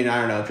 I mean, I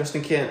don't know.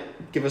 Justin can't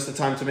give us the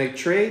time to make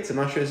trades. I'm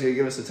not sure he's going to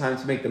give us the time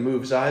to make the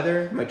moves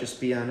either. It might just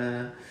be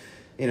on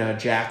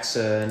Jack's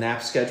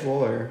nap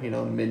schedule or,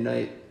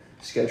 midnight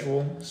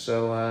schedule.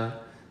 So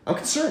I'm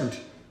concerned.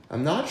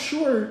 I'm not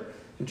sure.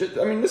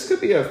 This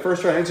could be a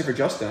first-round exit for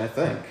Justin, I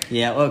think.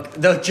 Yeah, look,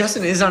 though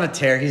Justin is on a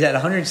tear. He's at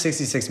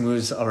 166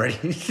 moves already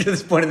to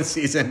this point of the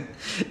season.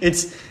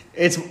 It's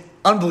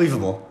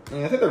unbelievable.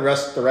 I think the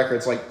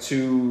record's like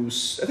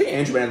I think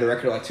Andrew might have the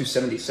record like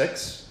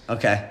 276.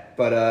 Okay.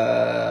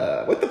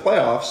 But with the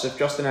playoffs, if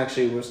Justin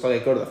actually was to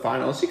go to the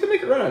finals, he could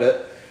make a run at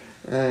it.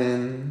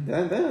 And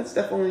that's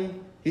definitely...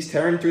 He's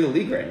tearing through the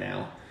league right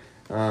now.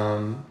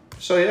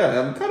 So yeah,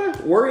 I'm kind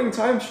of worrying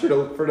times for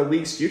the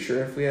league's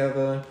future if we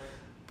have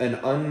an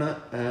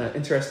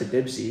uninterested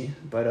Dibsy.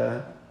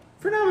 But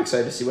for now, I'm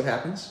excited to see what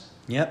happens.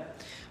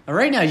 Yep.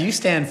 Right now, you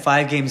stand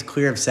 5 games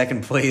clear of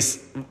second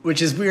place,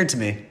 which is weird to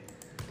me.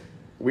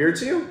 Weird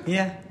to you?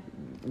 Yeah.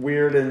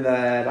 Weird in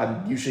that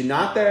I'm usually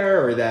not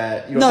there, or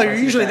that you don't. No, you're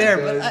usually there,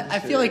 but I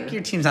feel like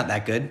your team's not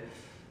that good.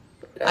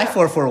 Yeah. I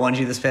 4-4-1'd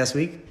you this past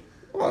week.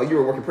 Well, you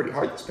were working pretty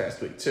hard this past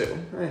week too.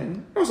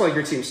 It wasn't like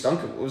your team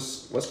stunk. It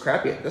was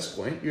crappy at this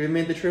point. You had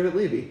made the trade with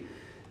Levy.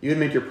 You had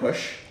made your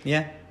push.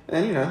 Yeah.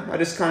 And I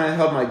just kind of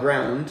held my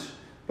ground.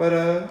 But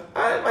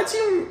my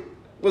team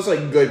was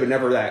good, but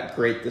never that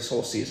great this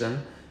whole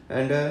season.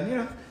 And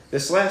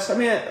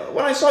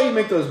when I saw you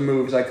make those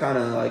moves, I kind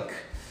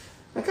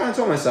of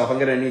told myself I'm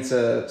gonna need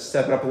to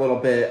step it up a little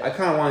bit. I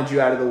kind of wanted you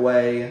out of the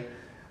way.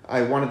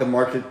 I wanted the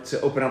market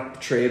to open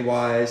up trade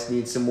wise.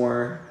 Need some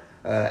more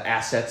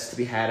assets to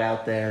be had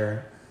out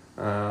there.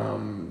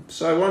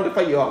 So I wanted to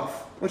fight you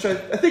off, which I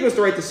think was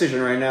the right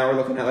decision right now. We're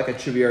looking at a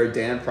Chuvier or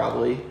Dan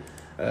probably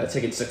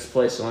taking 6th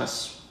place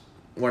unless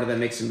one of them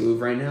makes a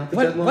move right now.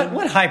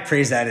 What high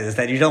praise that is,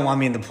 that you don't want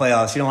me in the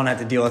playoffs. You don't want to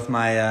have to deal with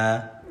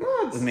my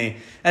with me.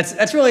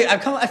 That's really I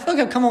feel like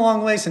I've come a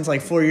long way since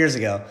 4 years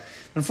ago.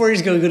 And 4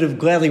 years ago, you could have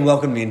gladly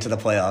welcomed me into the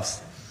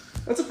playoffs.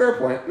 That's a fair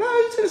point. No,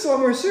 you take this a lot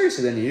more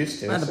seriously than you used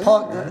to.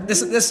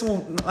 This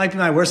might be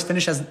my worst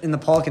finish in the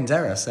Pelicans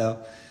era. So,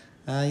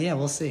 yeah,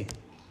 we'll see.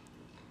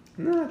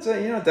 No, it's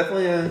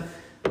definitely a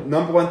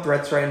number one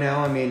threats right now.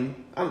 I mean,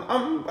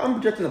 I'm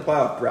projecting the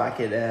playoff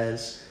bracket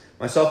as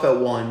myself at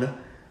 1,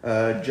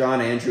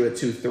 John Andrew at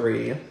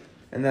 2-3,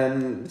 and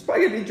then it's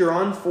probably gonna be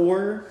Jerron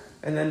 4,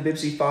 and then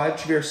Bibsy 5,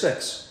 Chuvier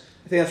 6.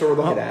 I think that's what we're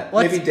looking at.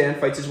 Maybe Dan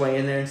fights his way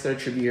in there instead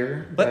of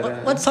Chuvier.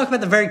 But let's talk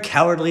about the very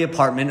cowardly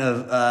apartment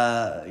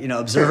of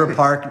Observer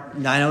Park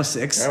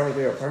 906.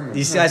 Cowardly apartment.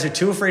 These guys are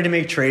too afraid to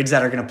make trades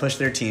that are going to push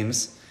their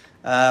teams.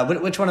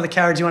 Which one of the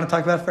cowards do you want to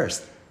talk about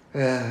first?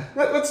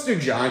 Let's do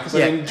John, because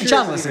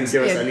John listens.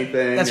 Give us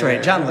anything. That's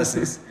right. John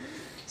listens.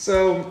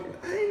 So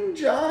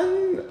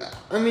John,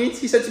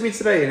 he said to me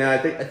today, I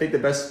think the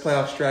best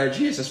playoff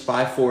strategy is just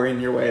 5-4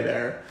 in your way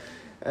there.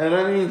 And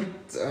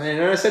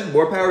I said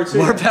more power to him.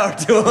 More power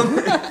to him.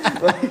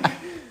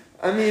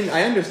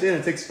 I understand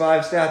it takes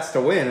 5 stats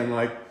to win. I'm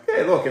like,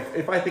 hey, look,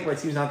 if I think my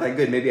team's not that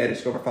good, maybe I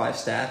just go for 5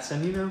 stats.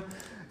 And,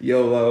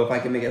 YOLO, if I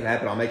can make it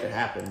happen, I'll make it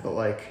happen. But,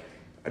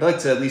 I'd like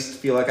to at least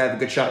feel like I have a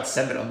good shot at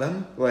 7 of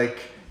them.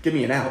 Give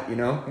me an out,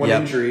 One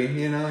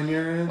injury, and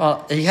you're...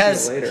 Well, he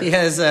has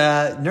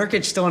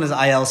Nurkic still in his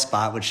IL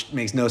spot, which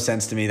makes no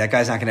sense to me. That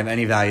guy's not going to have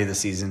any value this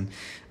season.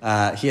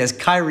 He has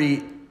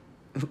Kyrie...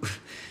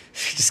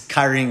 just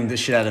carrying the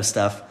shit out of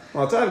stuff.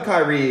 Well, to have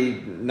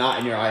Kyrie not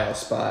in your IL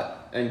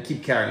spot and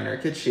keep carrying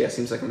Nurkic,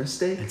 seems like a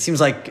mistake. It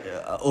seems like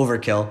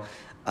overkill.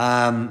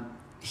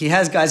 He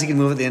has guys he can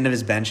move at the end of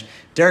his bench.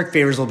 Derek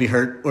Favors will be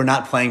hurt or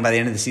not playing by the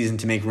end of the season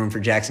to make room for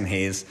Jackson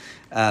Hayes.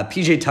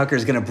 PJ Tucker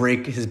is going to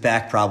break his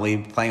back probably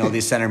playing all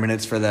these center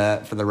minutes for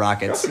the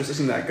Rockets. Tucker just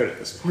isn't that good at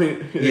this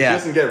point. He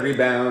doesn't get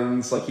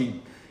rebounds.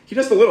 He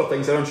does the little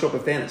things that don't show up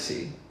in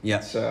fantasy. Yeah.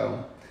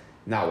 So,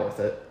 not worth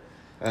it.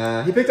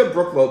 He picked up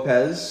Brook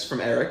Lopez from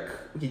Eric.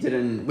 He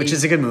did which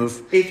is a good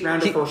move. 8th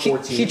rounder for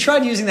 14. He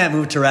tried using that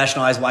move to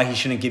rationalize why he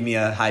shouldn't give me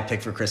a high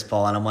pick for Chris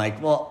Paul, and I'm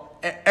like, well,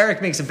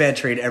 Eric makes a bad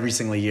trade every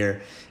single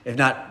year, if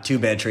not 2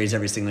 bad trades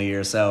every single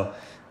year. So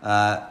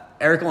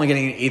Eric only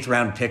getting an 8th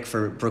round pick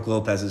for Brook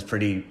Lopez is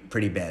pretty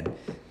bad,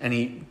 and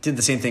he did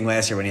the same thing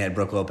last year when he had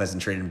Brook Lopez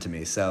and traded him to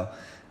me. So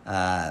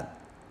I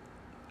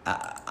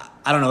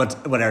don't know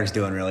what Eric's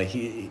doing really.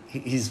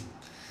 He's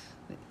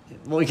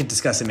we can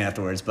discuss him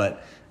afterwards,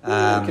 but. We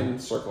can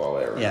circle all the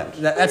way around.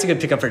 Yeah, that's a good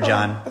pickup for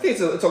John. I think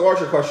it's a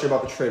larger question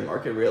about the trade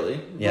market,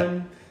 really. Yeah.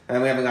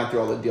 And we haven't gone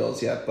through all the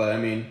deals yet, but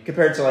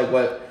compared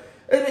to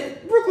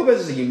Brook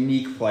Lopez is a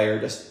unique player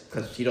just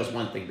because he does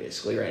one thing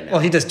basically right now.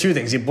 Well, he does 2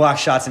 things. He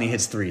blocks shots and he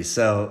hits 3s.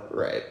 So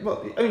right.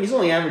 Well, he's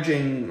only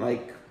averaging I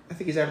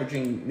think he's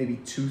averaging maybe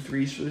 2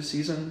 threes for the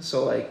season.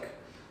 So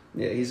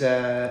he's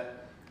at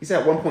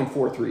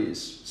 1.4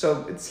 threes.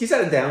 So he's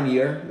had a down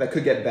year that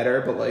could get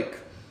better, but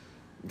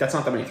that's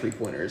not that many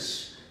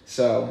 3-pointers.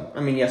 So,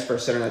 yes, for a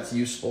center that's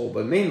useful,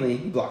 but mainly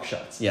he blocks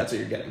shots. Yep. That's what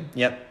you're getting.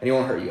 Yep. And he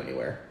won't hurt you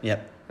anywhere.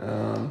 Yep.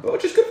 But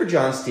which is good for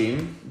John's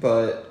team,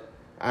 but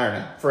I don't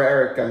know. For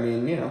Eric,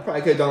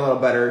 probably could have done a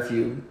little better if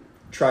you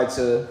tried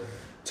to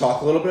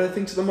talk a little bit, I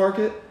think, to the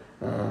market.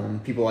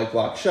 People like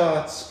block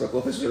shots. Brook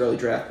Lopez was an early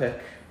draft pick.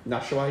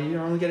 Not sure why you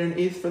only get an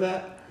 8th for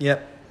that.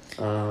 Yep.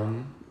 But,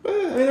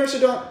 the rest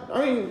of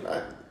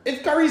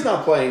if Kyrie's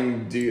not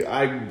playing,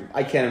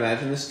 I can't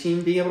imagine this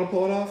team being able to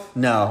pull it off.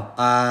 No.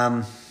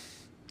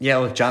 Yeah,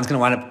 look, John's going to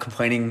wind up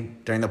complaining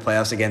during the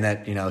playoffs again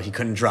that, he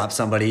couldn't drop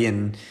somebody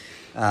and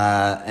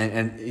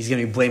he's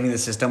going to be blaming the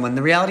system. When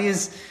the reality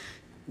is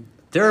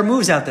there are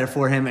moves out there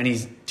for him and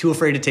he's too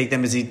afraid to take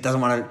them as he doesn't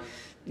want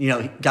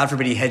to, God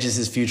forbid he hedges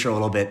his future a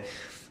little bit.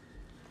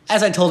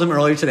 As I told him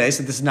earlier today,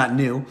 so this is not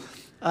new.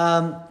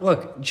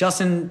 Look,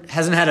 Justin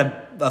hasn't had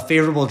a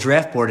favorable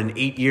draft board in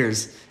 8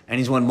 years and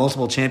he's won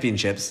multiple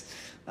championships.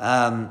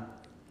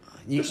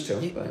 Just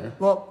two.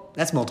 Well,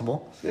 that's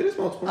multiple. It is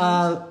multiple.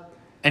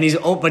 And he's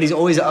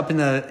always up in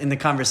the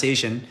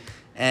conversation,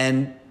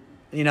 and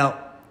to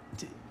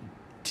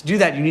do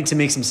that you need to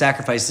make some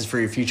sacrifices for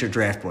your future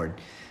draft board.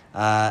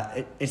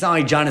 It's not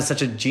like John is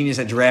such a genius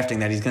at drafting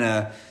that he's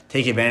gonna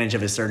take advantage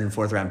of his third and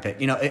fourth round pick.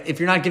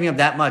 If you're not giving up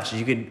that much,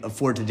 you could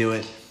afford to do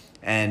it,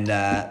 and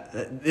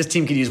this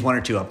team could use one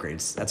or two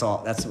upgrades. That's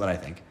all. That's what I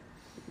think.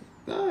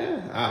 Oh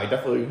yeah, I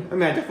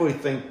definitely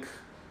think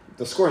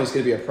the scoring is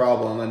going to be a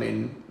problem. I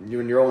mean,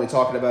 when you're only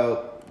talking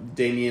about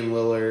Damian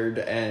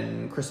Lillard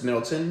and Chris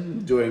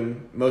Middleton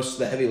doing most of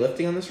the heavy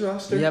lifting on this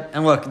roster. Yep,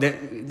 and look,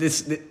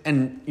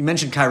 and you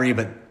mentioned Kyrie,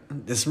 but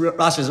this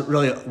roster is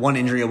really one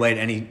injury away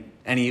to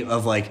any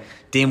of like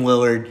Dame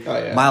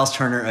Lillard, Miles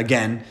Turner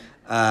again.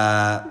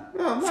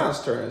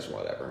 Miles Turner is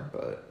whatever,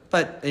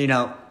 but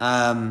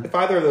if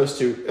either of those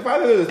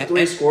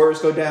three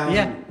scorers go down,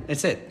 yeah,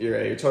 that's it.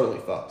 You're totally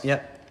fucked.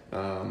 Yep.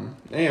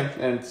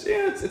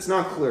 It's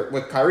not clear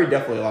with Kyrie.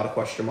 Definitely a lot of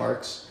question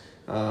marks.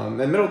 And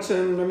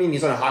Middleton, I mean,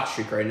 he's on a hot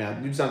streak right now.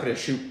 Dude's not going to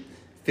shoot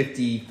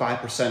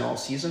 55% all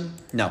season.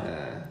 No,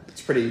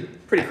 it's pretty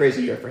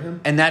crazy year for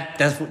him. And that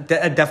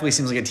definitely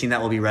seems like a team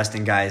that will be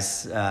resting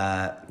guys.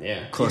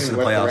 Close to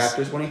the playoffs.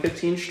 The Raptors winning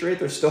 15 straight.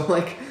 They're still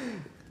like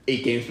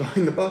 8 games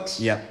behind the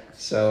Bucks. Yep.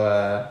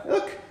 So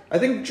look, I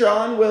think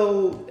John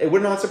will. It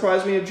would not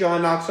surprise me if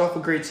John knocks off a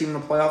great team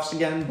in the playoffs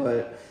again,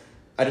 but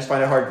I just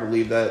find it hard to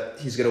believe that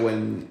he's going to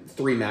win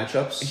 3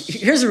 matchups.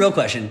 Here's a real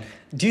question.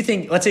 Do you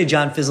think, let's say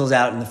John fizzles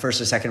out in the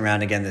first or second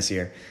round again this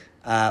year.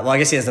 I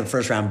guess he has the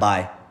first round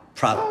bye.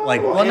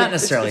 Not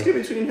necessarily. It's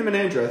good between him and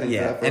Andrew, I think.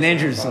 Yeah, and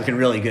Andrew's looking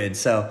really good.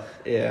 So,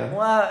 yeah.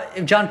 Well,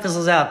 if John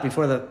fizzles out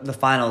before the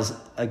finals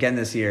again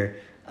this year,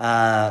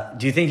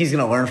 do you think he's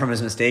going to learn from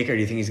his mistake, or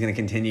do you think he's going to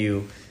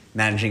continue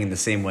managing in the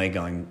same way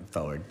going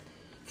forward?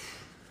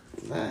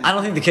 I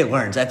don't think the kid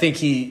learns. I think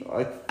he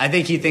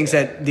thinks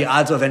that the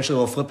odds eventually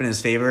will flip in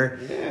his favor.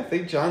 Yeah, I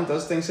think John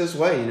does things his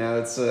way.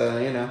 It's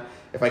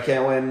if I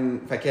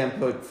can't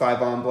put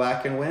 5 on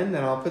black and win,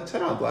 then I'll put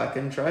 10 on black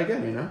and try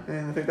again.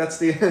 And I think that's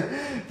the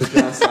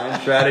John Stein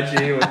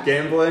strategy with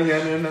gambling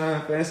and in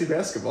fantasy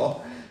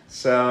basketball.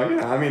 So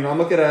I'm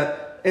looking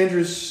at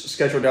Andrew's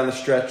schedule down the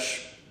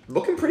stretch,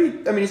 looking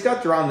pretty. I mean, he's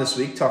got Duran this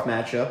week, tough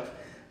matchup,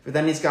 but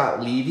then he's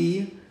got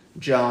Levy,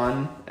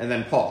 John, and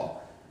then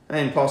Paul.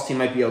 I mean, Paul's team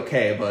might be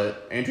okay,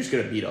 but Andrew's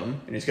going to beat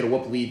him, and he's going to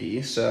whoop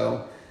Levy.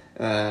 So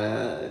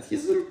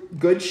he's in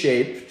good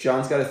shape.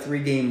 John's got a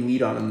 3-game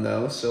lead on him,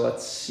 though. So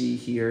let's see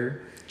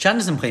here. John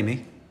doesn't play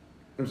me.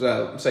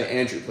 I'm saying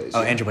Andrew plays.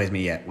 Oh, Andrew plays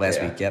me,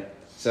 last week, yep.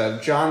 So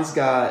John's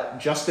got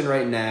Justin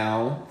right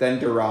now, then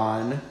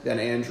Duran, then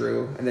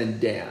Andrew, and then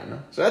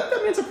Dan. So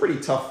that means a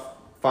pretty tough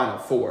Final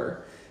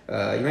Four.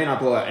 You may not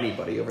blow out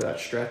anybody over that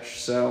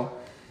stretch. So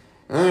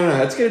I don't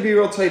know. It's going to be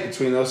real tight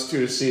between those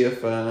two to see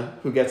if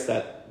who gets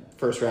that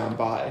first round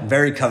bye.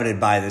 Very coveted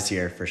bye this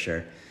year for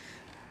sure.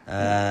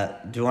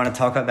 Do you want to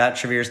talk about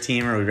Shavir's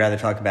team, or would we rather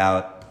talk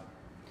about?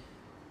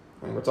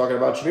 We're talking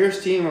about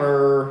Shavir's team,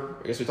 or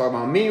I guess we talk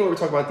about me, or we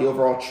talk about the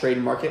overall trade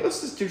market. Let's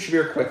just do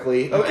Shavir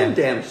quickly. Okay. Oh, and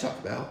Dan to talk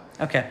about.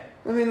 Okay.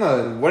 I mean,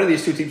 one of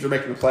these two teams are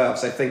making the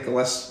playoffs. I think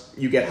unless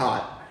you get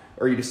hot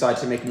or you decide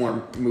to make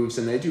more moves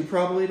than they do,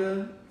 probably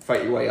to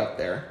fight your way up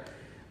there.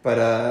 But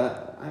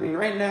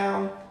right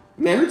now.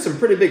 I heard some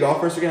pretty big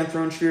offers are going to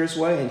throw in Shavir's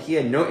way, and he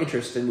had no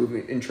interest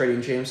in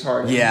trading James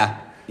Harden.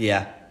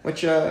 Yeah.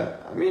 Which,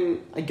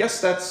 I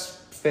guess that's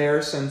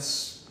fair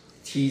since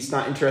he's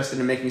not interested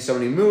in making so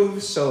many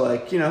moves. So,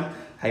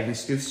 having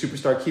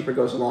superstar keeper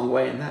goes a long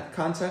way in that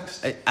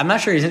context. I'm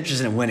not sure he's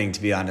interested in winning,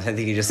 to be honest. I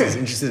think he just is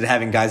interested in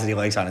having guys that he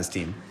likes on his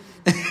team.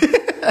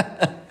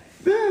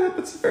 Yeah,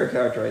 that's a fair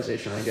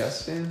characterization, I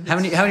guess. Yeah, how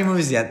many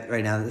moves is he at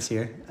right now this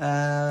year?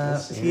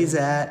 He's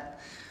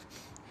at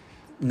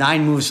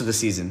 9 moves for the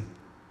season.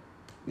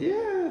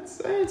 Yeah,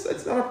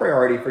 it's not a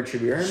priority for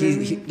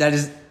Shavir. That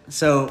is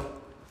so.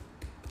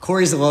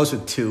 Corey's the lowest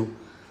with 2.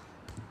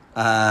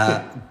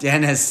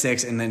 Dan has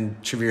 6, and then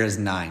Shavir has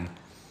 9.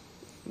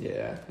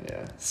 Yeah.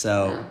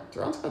 So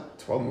Duran's got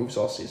 12 moves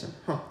all season.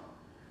 Huh.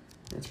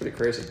 That's pretty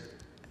crazy.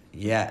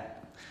 Yeah.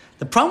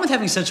 The problem with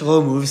having such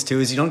low moves too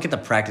is you don't get the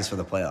practice for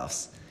the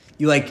playoffs.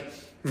 You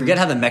forget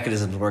how the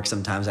mechanisms work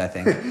sometimes. I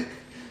think.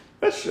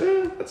 That's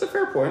a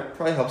fair point.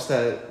 Probably helps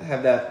to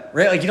have that.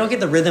 Right, you don't get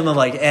the rhythm of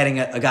adding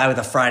a guy with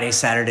a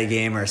Friday-Saturday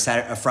game or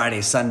a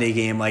Friday-Sunday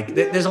game.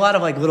 There's a lot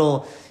of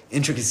little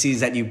intricacies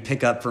that you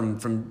pick up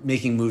from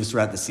making moves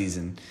throughout the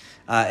season.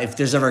 If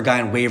there's ever a guy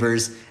on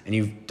waivers and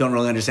you don't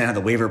really understand how the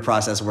waiver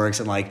process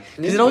works, and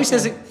because it always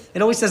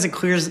says it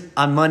clears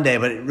on Monday,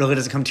 but it really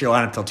doesn't come to your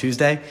lineup till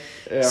Tuesday.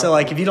 Yeah. So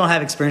if you don't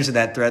have experience with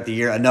that throughout the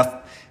year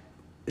enough,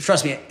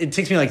 trust me, it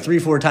takes me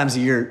 3-4 times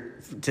a year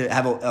to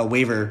have a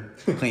waiver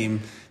claim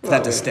for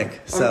that to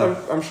stick. So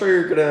I'm sure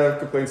you're gonna have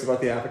complaints about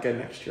the app again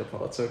next year,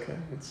 Paul. It's okay.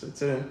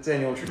 It's an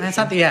annual tradition. It's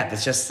not the app.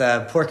 It's just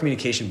poor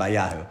communication by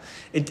Yahoo.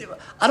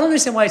 I don't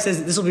understand why it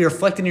says this will be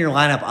reflected in your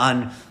lineup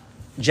on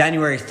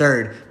January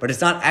 3rd, but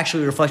it's not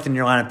actually reflected in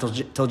your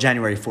lineup till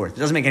January 4th. It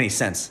doesn't make any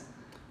sense.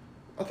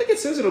 I think it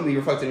says it'll be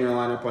reflected in your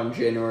lineup on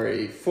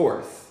January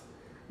 4th,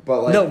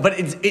 but no, but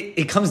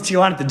it comes to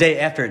your lineup the day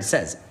after it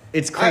says.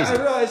 It's crazy.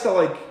 I realize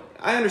that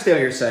I understand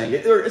what you're saying.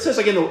 It says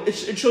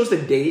it shows the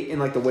date in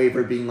the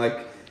waiver being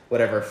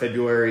whatever,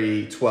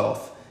 February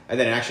 12th, and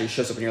then it actually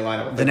shows up in your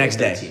lineup the next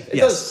day. It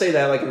does say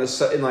that in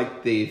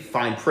the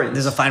fine print.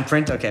 There's a fine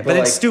print, okay, but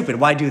it's stupid.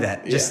 Why do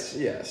that? Yes.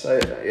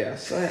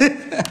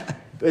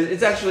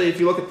 It's actually, if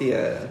you look at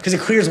the because it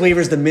clears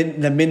waivers the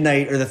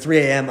midnight or the 3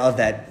 a.m. of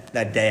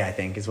that day, I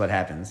think is what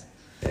happens.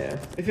 Yeah,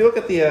 if you look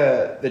at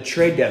the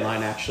trade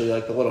deadline, actually,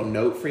 the little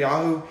note for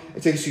Yahoo,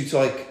 it takes you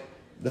to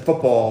the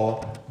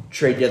football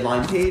trade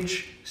deadline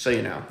page. So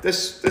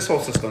this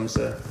whole system's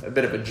a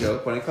bit of a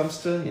joke when it comes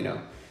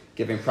to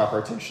giving proper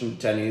attention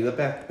to any of the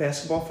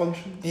basketball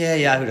functions. Yeah,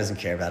 Yahoo doesn't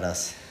care about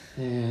us.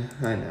 Yeah,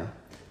 I know.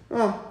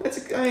 Well,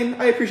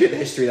 I appreciate the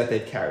history that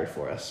they've carried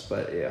for us,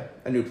 but yeah,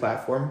 a new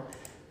platform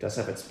does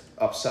have its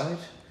upside.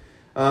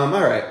 All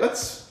right,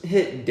 let's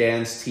hit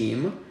Dan's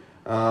team.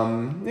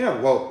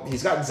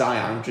 He's got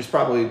Zion, which is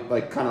probably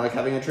kind of like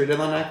having a trade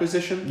deadline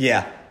acquisition.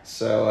 Yeah.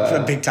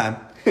 So big time.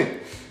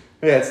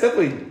 Yeah, it's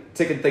definitely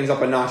taking things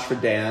up a notch for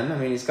Dan. I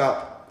mean, he's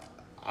got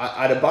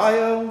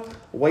Adebayo,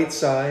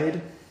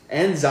 Whiteside,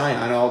 and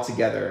Zion all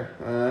together,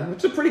 which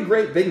is a pretty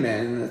great big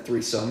man in the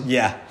threesome.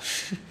 Yeah.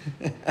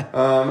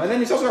 And then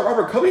he's also got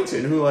Robert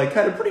Covington, who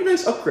had a pretty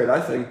nice upgrade,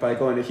 I think, by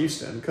going to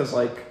Houston, because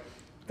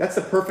that's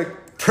the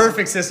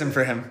perfect system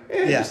for him.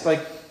 Yeah. Just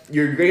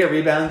you're gonna get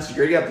rebounds,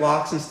 you're gonna get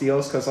blocks and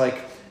steals, because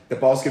the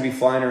ball's gonna be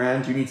flying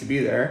around, you need to be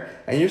there,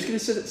 and you're just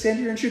gonna stand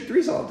here and shoot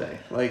threes all day.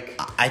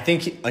 I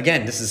think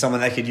again, this is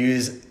someone that could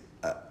use.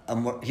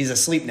 He's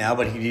asleep now,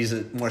 but he could use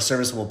a more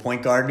serviceable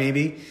point guard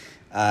maybe.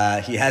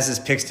 He has his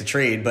picks to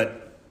trade,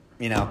 but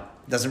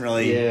doesn't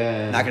really.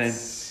 Yeah. Not gonna.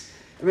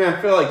 I mean,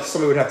 I feel like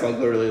somebody would have to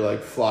literally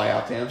fly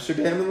out to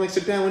Amsterdam and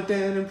sit down with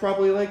Dan and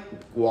probably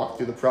walk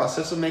through the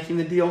process of making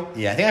the deal.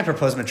 Yeah, I think I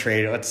proposed him a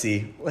trade. Let's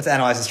see. Let's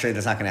analyze this trade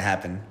that's not going to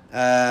happen.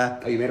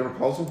 You made a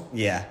proposal?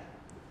 Yeah,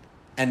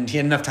 and he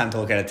had enough time to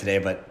look at it today,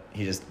 but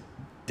he just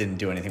didn't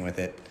do anything with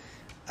it.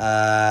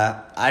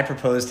 I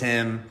proposed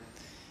him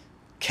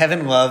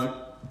Kevin Love,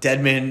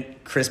 Dedmon,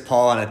 Chris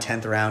Paul on a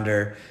 10th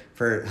rounder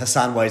for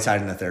Hassan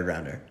Whiteside in a 3rd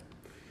rounder.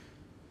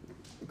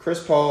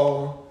 Chris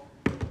Paul.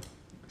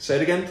 Say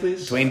it again,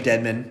 please. Dwayne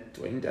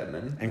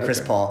Dedmon. And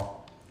Chris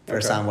Paul for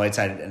Hassan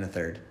Whiteside in a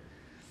 3rd.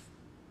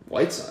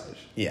 Whiteside?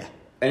 Yeah.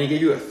 And he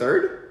gave you a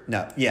 3rd?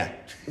 No, yeah.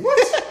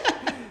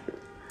 What?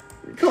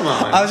 Come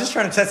on. I was just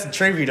trying to test the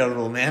trade veto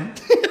rule, man.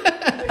 You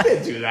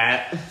can't do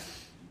that.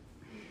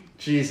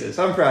 Jesus,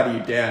 I'm proud of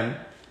you, Dan.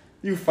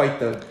 You fight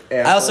the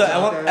ass. I also,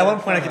 at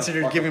one point, I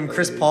considered giving him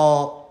Chris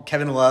Paul,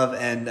 Kevin Love,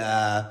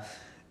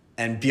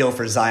 and Beal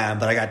for Zion,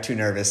 but I got too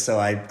nervous, so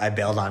I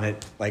bailed on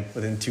it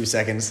within 2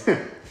 seconds.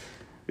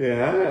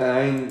 Yeah,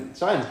 I mean,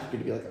 Zion's going to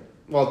be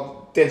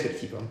Dan's going to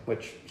keep him,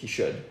 which he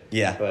should.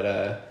 Yeah.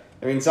 But,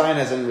 Zion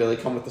hasn't really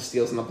come with the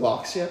steals and the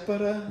blocks yet,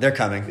 but... they're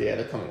coming. Yeah,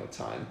 they're coming with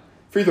time.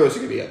 Free throws are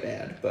going to be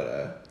bad,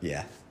 but...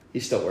 yeah.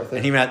 He's still worth it.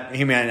 And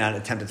he may not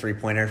attempt a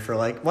 3-pointer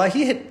for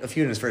he hit a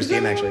few in his first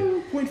game,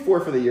 actually. 0.4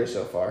 for the year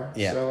so far.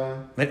 Yeah.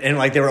 So,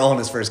 and they were all in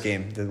his first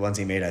game, the ones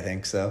he made, I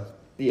think, so...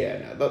 Yeah,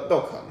 no,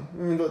 they'll come.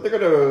 I mean, they're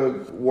going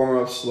to warm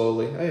him up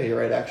slowly. Hey, you're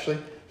right, actually.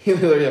 He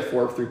literally had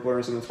 4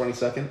 3-pointers in the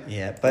 22nd.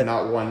 Yeah, but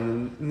not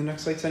one in the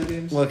next 10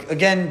 games. Look,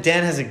 again,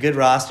 Dan has a good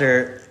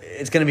roster.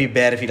 It's going to be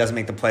bad if he doesn't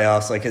make the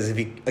playoffs. Because if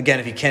he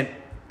can't,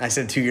 I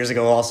said 2 years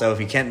ago also, if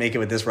he can't make it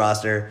with this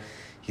roster,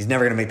 he's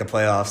never going to make the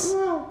playoffs.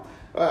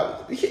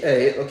 Well,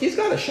 he's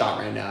got a shot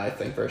right now, I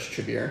think, versus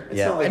Tribune.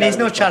 And he's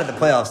no shot at the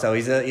playoffs though.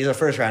 He's a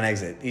first round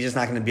exit. He's just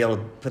not going to be able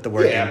to put the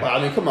work in. Yeah, but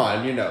I mean, come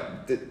on,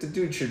 the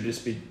dude should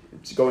just be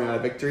going on a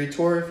victory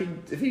tour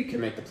if he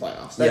can make the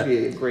playoffs. That'd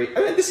be a great.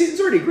 I mean, this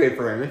season's already great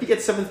for him. If he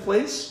gets 7th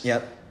place,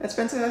 that's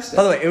fantastic.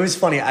 By the way, it was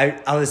funny.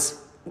 I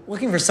was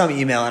looking for some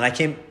email and I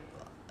came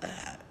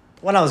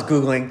when I was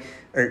Googling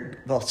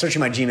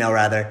searching my Gmail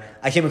rather.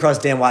 I came across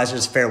Dan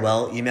Weiser's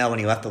farewell email when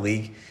he left the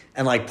league.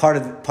 And part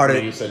of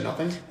it, you said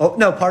nothing. Oh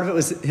no, part of it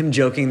was him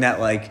joking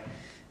that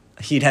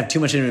he'd have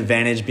too much of an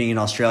advantage being in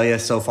Australia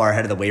so far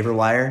ahead of the waiver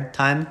wire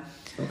time.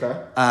 Okay.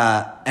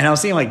 And I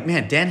was thinking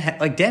man, Dan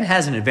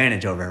has an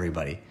advantage over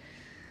everybody.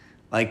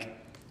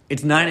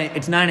 It's 9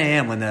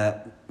 a.m.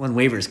 when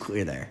waivers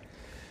clear there.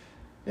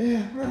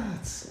 Yeah.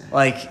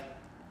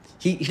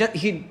 He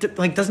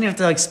doesn't have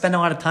to spend a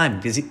lot of time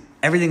because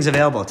everything's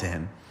available to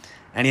him,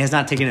 and he has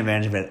not taken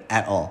advantage of it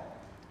at all.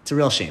 It's a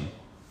real shame.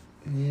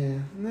 Yeah,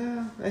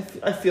 no,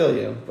 I feel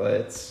you,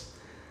 but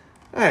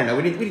I don't know.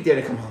 We need Dan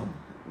to come home.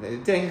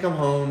 Dan can come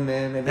home,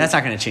 man. Maybe. That's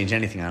not going to change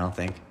anything, I don't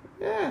think.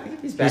 Yeah, I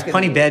think he's He back. was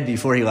plenty bad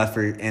before he left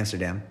for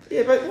Amsterdam.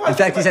 Yeah, but In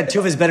fact, he's had two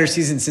of his better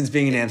seasons since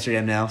being in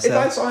Amsterdam now. If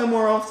I So saw him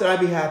more often, I'd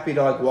be happy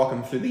to like walk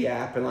him through the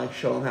app and like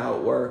show him how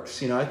it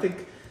works. You know, I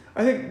think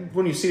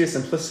when you see the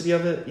simplicity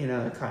of it, you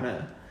know, kind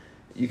of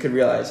you could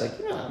realize like,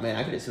 man,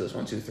 I could just do this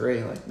 1, 2,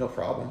 3, like no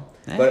problem.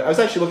 Yeah. But I was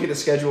actually looking at the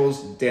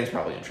schedules. Dan's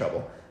probably in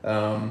trouble.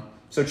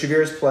 So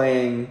Chavier's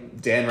playing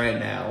Dan right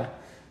now,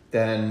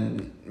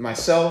 then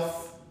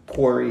myself,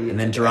 Corey, and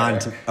then Duran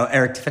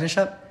Eric to finish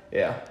up.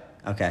 yeah,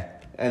 Okay.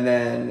 and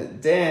then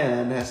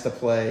Dan has to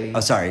play. Oh,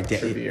 sorry.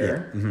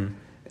 Xavier,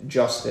 Mm-hmm.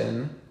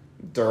 Justin,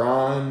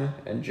 Duran,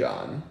 and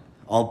John.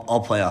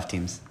 All playoff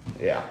teams.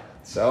 Yeah.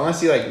 So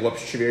unless he like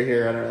whoops Xavier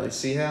here, I don't really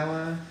see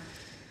how.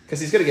 Because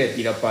he's gonna get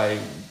beat up by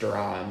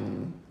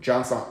Duran.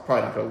 John's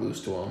probably not gonna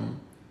lose to him.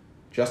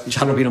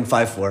 John will beat him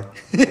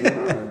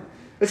 5-4.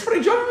 It's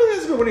funny. John really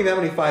hasn't been winning that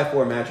many 5-4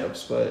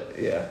 matchups, but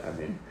yeah, I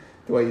mean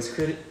the way he's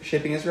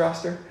shaping his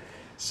roster.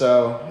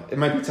 So it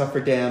might be tough for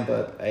Dan,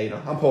 but hey,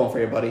 I'm pulling for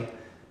you, buddy.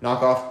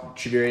 Knock off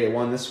Xavier at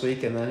 1 this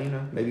week, and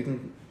then maybe you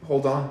can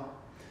hold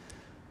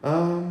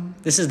on.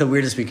 This is the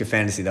weirdest week of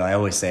fantasy, though. I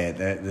always say it.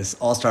 This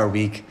All-Star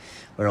week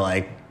where,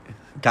 like,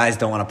 guys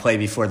don't want to play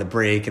before the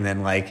break, and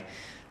then, like,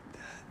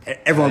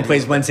 everyone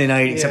plays Wednesday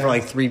night, except for,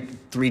 like,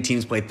 three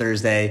teams play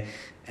Thursday,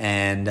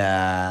 and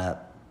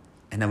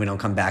then we don't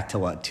come back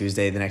till,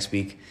 Tuesday the next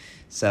week.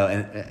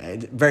 So,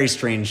 very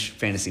strange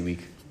fantasy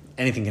week.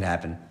 Anything can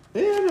happen.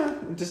 Yeah, no,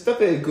 just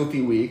definitely a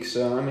goofy week.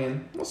 So, I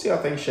mean, we'll see how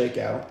things shake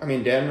out. I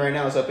mean, Dan right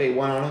now is up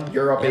 8-1 on him.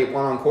 You're up 8-1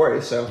 on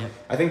Corey. So,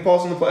 I think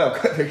Paul's in the playoff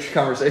picture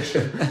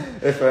conversation.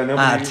 If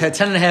nobody...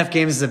 10.5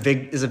 games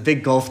is a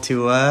big gulf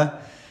to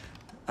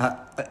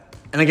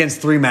and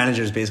against 3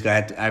 managers, basically,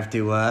 I have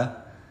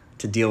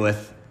to deal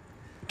with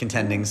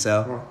contending.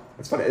 So, Well,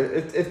 it's funny.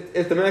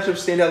 If the matchups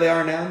stand how they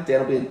are now,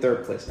 Dan will be in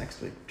 3rd place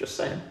next week. Just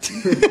saying.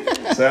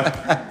 So,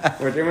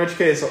 we're pretty much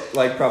case,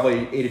 like,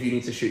 probably 8 of you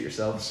need to shoot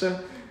yourself. So,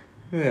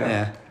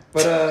 yeah.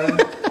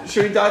 But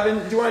should we dive in?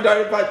 Do you want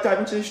to dive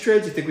into these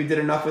trades? Do you think we did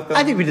enough with them?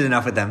 I think we did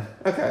enough with them.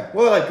 Okay.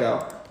 We'll let it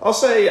go. I'll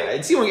say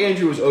it seemed like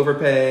Andrew was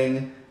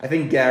overpaying. I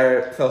think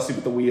Garrett fell asleep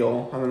at the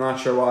wheel. I'm not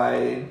sure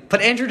why. But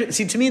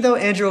to me though,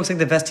 Andrew looks like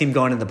the best team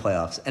going into the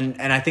playoffs, and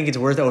I think it's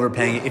worth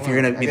overpaying if you're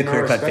going to be the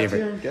clear-cut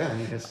favorite.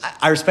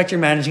 I respect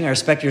your managing. I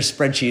respect your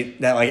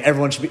spreadsheet that like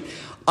everyone should be.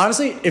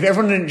 Honestly, if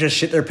everyone didn't just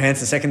shit their pants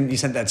the second you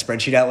sent that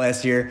spreadsheet out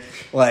last year,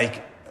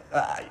 like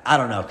I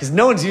don't know, because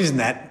no one's using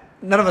that.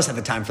 None of us have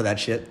the time for that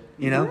shit,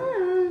 you know?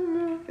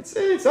 It's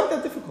not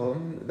that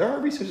difficult. There are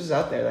resources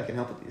out there that can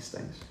help with these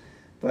things.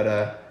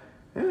 But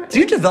Did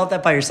you develop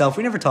that by yourself?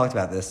 We never talked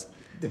about this.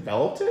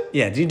 Developed it?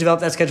 Yeah, did you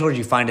develop that schedule or did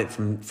you find it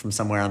from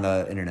somewhere on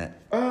the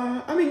internet?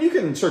 I mean, you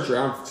can search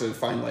around to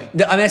find like.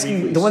 No, I'm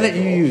asking the one that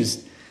you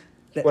used.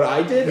 What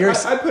I did,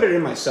 I put it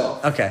in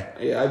myself. Okay.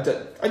 Yeah,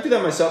 I do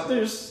that myself.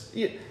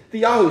 The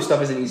Yahoo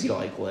stuff isn't easy to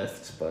like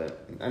lift,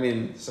 but I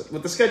mean,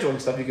 with the scheduling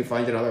stuff, you can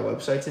find it on other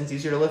websites, and it's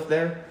easier to lift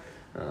there.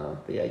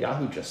 But yeah,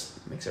 Yahoo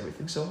just makes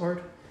everything so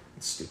hard.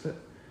 It's stupid.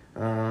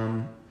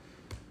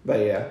 But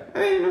yeah, I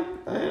mean,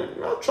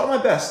 I'll try my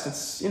best.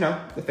 It's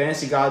the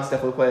fantasy gods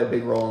definitely play a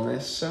big role in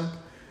this. So,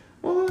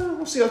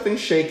 we'll see how things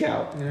shake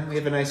out. We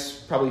have a nice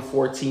probably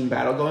 4-team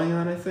battle going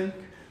on. I think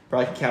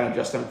probably can count on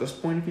Justin at this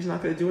point if he's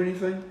not going to do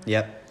anything.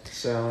 Yep.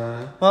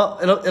 So well,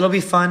 it'll be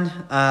fun.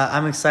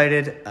 I'm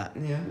excited.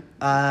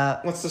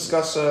 Yeah. Let's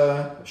discuss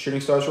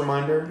Shooting Stars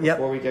reminder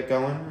before we get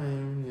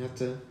going. You have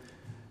to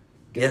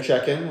get a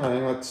check in.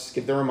 Let's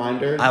give the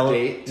reminder,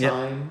 date,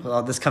 time.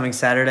 Well, this coming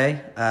Saturday.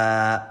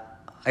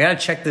 I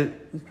gotta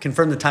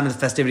confirm the time of the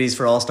festivities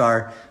for All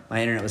Star. My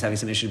internet was having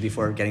some issues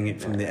before getting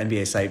it from the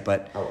NBA site,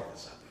 but I'll look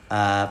this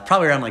up.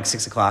 Probably around like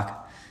 6:00.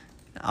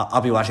 I'll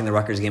be watching the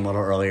Rutgers game a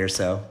little earlier,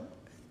 so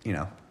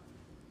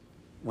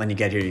when you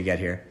get here, you get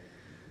here.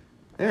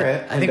 All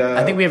right.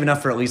 I think we have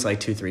enough for at least like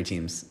 2-3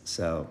 teams.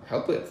 So I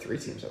hope we have 3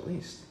 teams at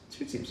least.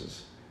 2 teams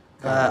is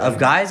of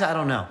guys. I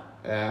don't know.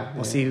 Yeah.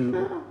 We'll see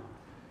who.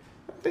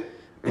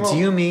 It's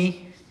you,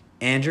 me,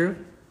 Andrew.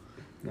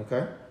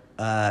 Okay.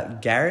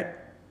 Garrett,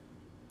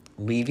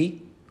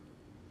 Levy.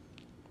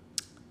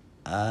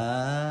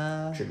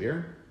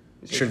 Trevier.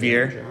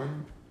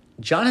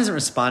 John hasn't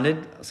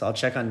responded, so I'll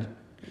check on.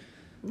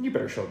 You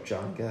better show up,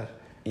 John. God.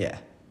 Yeah.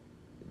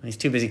 He's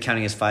too busy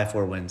counting his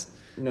 5-4 wins.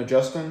 No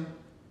Justin.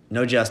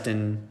 No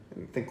Justin.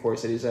 I think Corey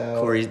said he's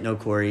out. No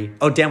Corey.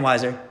 Oh, Dan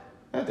Weiser.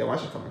 Dan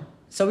Weiser's coming.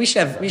 So we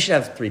should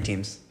have 3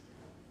 teams.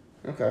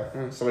 Okay.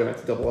 Somebody might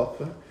have to double up.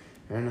 But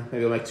I don't know.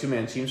 Maybe we'll make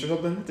 2-man teams or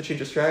something to change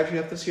the strategy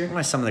up this year.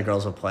 Well, some of the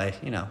girls will play.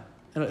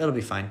 It'll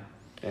be fine.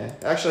 Yeah.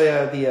 Actually,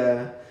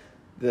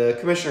 the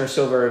Commissioner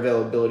Silver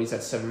availability is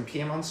at 7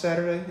 p.m. on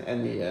Saturday,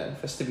 and the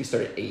festivities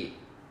start at 8.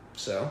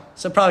 So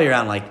probably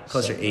around like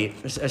closer to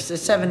 8 or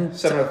 7.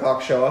 7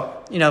 o'clock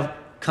we'll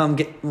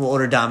We'll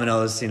order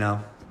Domino's.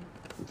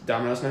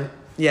 Domino's night.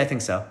 Yeah, I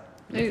think so.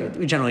 Okay.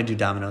 We generally do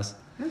Domino's.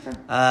 Okay.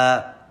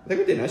 I think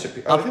we did nicer.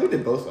 I think we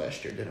did both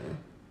last year, didn't we?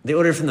 They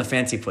ordered from the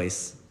fancy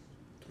place.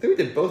 I think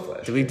we did both last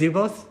year. Did we do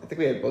both? I think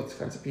we had both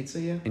kinds of pizza.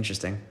 Yeah.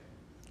 Interesting.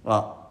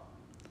 Well,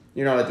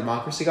 You're not a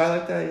democracy guy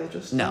like that? You'll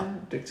just No.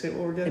 Dictate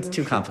what we're getting? it's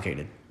too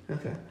complicated.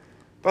 Okay.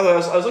 By the way,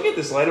 I was looking at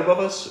this light above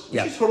us. We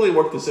Yeah. should totally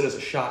work this in as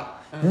a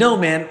shot. No,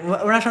 man,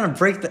 we're not trying to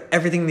break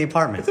everything in the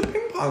apartment. It's a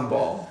ping pong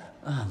ball.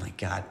 Oh my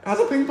god. How's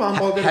a ping pong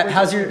ball gonna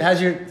How's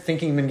your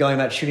thinking been going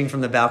about shooting from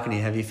the balcony?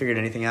 Have you figured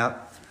anything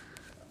out?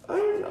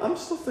 I'm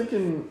still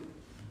thinking.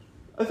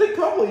 I think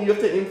probably you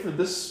have to aim for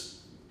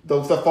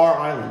the far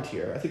island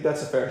here. I think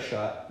that's a fair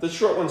shot. The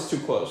short one's too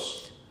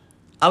close.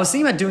 I was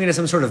thinking about doing it as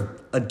some sort of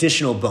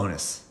additional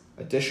bonus.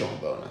 Additional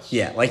bonus.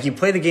 Yeah, like you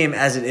play the game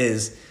as it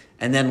is,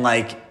 and then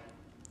like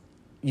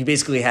you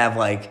basically have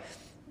like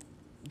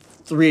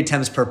 3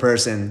 attempts per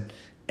person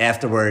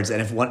afterwards,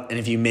 and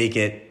if you make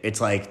it, it's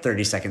like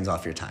 30 seconds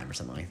off your time or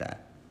something like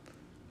that.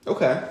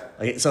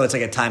 Okay. So it's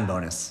like a time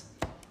bonus.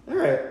 All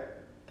right.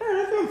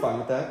 I think I'm fine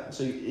with that.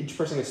 So each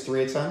person gets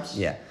 3 attempts.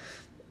 Yeah.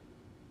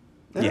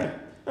 All Yeah. right.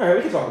 All right,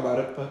 we can talk about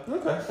it, but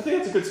okay. I think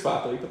that's a good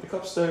spot though. You put the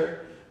cups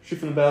there, shoot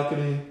from the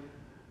balcony.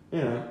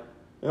 You know,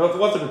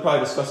 we'll have to probably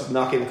discuss if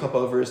knocking the cup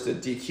over is the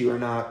DQ or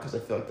not, because I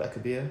feel like that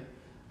could be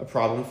a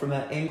problem from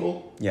that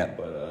angle. Yeah.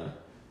 But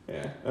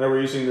yeah, I know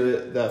we're using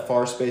the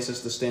far space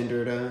as the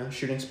standard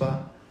shooting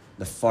spot.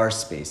 The far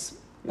space.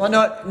 Well,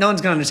 no one's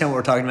gonna understand what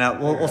we're talking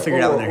about. We'll figure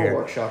it out when they're here.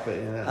 We'll workshop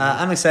it.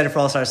 Yeah. I'm excited for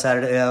All Star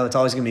Saturday. It's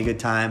always gonna be a good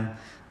time.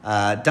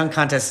 Dunk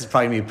contest is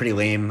probably gonna be pretty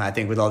lame, I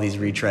think, with all these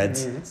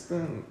retreads.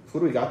 Who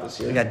do we got this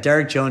year? We got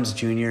Derek Jones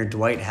Jr.,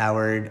 Dwight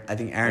Howard. I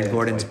think Aaron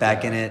Gordon's Dwight,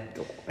 back in it.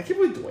 I can't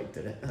believe Dwight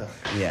did it. Ugh.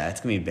 Yeah, it's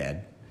gonna be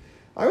bad.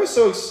 I was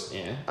always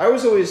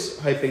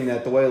hyping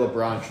that the way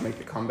LeBron should make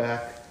the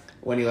comeback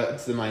when he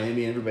left to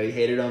Miami and everybody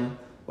hated him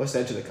was to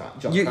enter the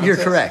jump contest. You're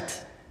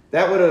correct.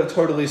 That would have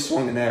totally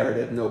swung the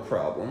narrative, no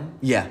problem.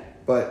 Yeah,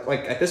 But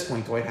like at this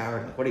point, Dwight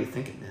Howard, like, what are you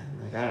thinking, man?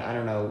 Like I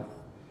don't know.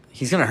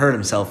 he's gonna hurt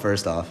himself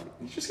first off.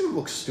 He's just gonna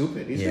look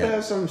stupid. He's Yeah. gonna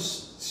have some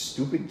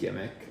stupid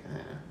gimmick.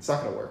 It's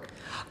not gonna work.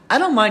 I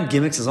don't mind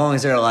gimmicks as long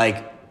as they're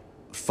like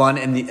fun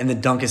and the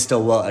dunk is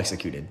still well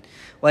executed.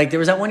 Like there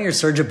was that one year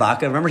Serge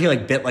Ibaka. Remember he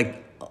like bit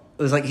like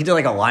it was like he did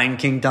like a Lion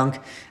King dunk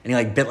and he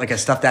like bit like a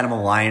stuffed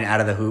animal lion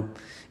out of the hoop.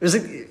 It was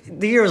like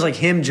the year was like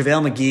him,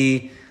 JaVale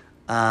McGee.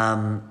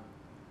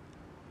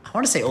 I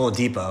want to say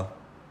Oladipo.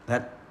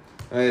 That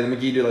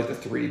McGee did like the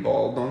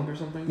 3-ball dunk or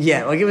something.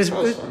 yeah, like it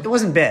fun.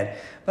 wasn't bad.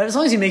 But as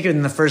long as you make it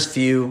in the first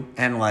few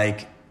and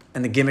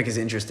the gimmick is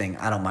interesting,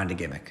 I don't mind a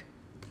gimmick.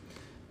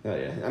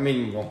 Yeah. I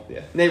mean, well,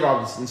 yeah. Nate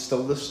Robinson's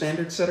still the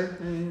standard setter.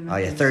 Oh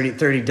yeah, 30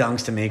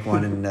 dunks to make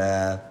one,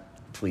 and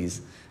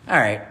please. All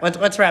right,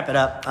 let's wrap it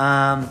up.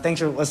 Thanks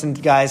for listening,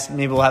 guys.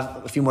 Maybe we'll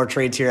have a few more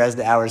trades here as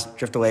the hours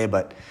drift away,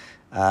 but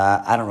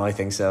I don't really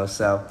think so.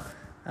 So,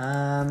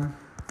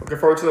 Looking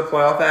forward to the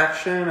playoff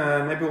action.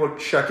 Maybe we'll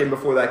check in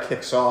before that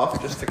kicks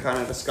off just to kind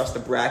of discuss the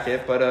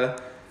bracket.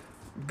 But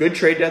good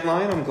trade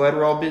deadline. I'm glad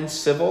we're all being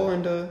civil,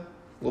 and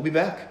we'll be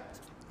back.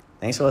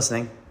 thanks for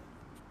listening.